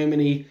so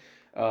many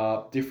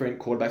different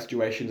quarterback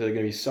situations that are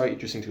going to be so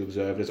interesting to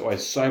observe. There's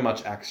always so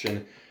much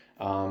action.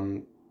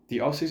 The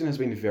offseason has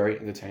been very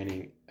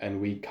entertaining, and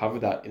we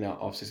covered that in our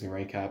offseason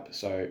recap,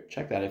 so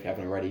check that if you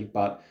haven't already.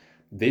 But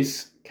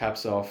this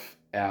caps off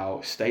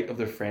our State of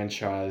the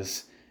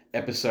Franchise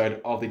episode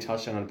of the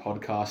Touchdown On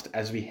podcast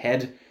as we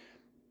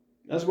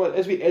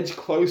edge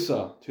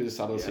closer to the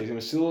start of the season.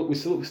 We're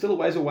still a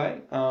ways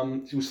away.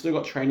 We've still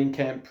got training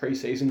camp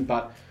pre-season,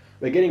 but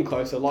we're getting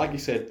closer. Like you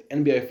said,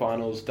 NBA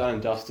Finals done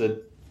and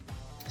dusted.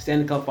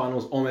 Stanley Cup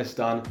Finals almost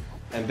done,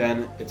 and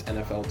then it's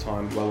NFL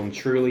time, well and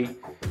truly.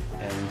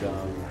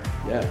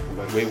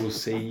 And we will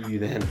see you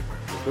then.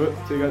 Let's do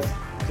it. See you guys.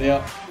 See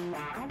ya.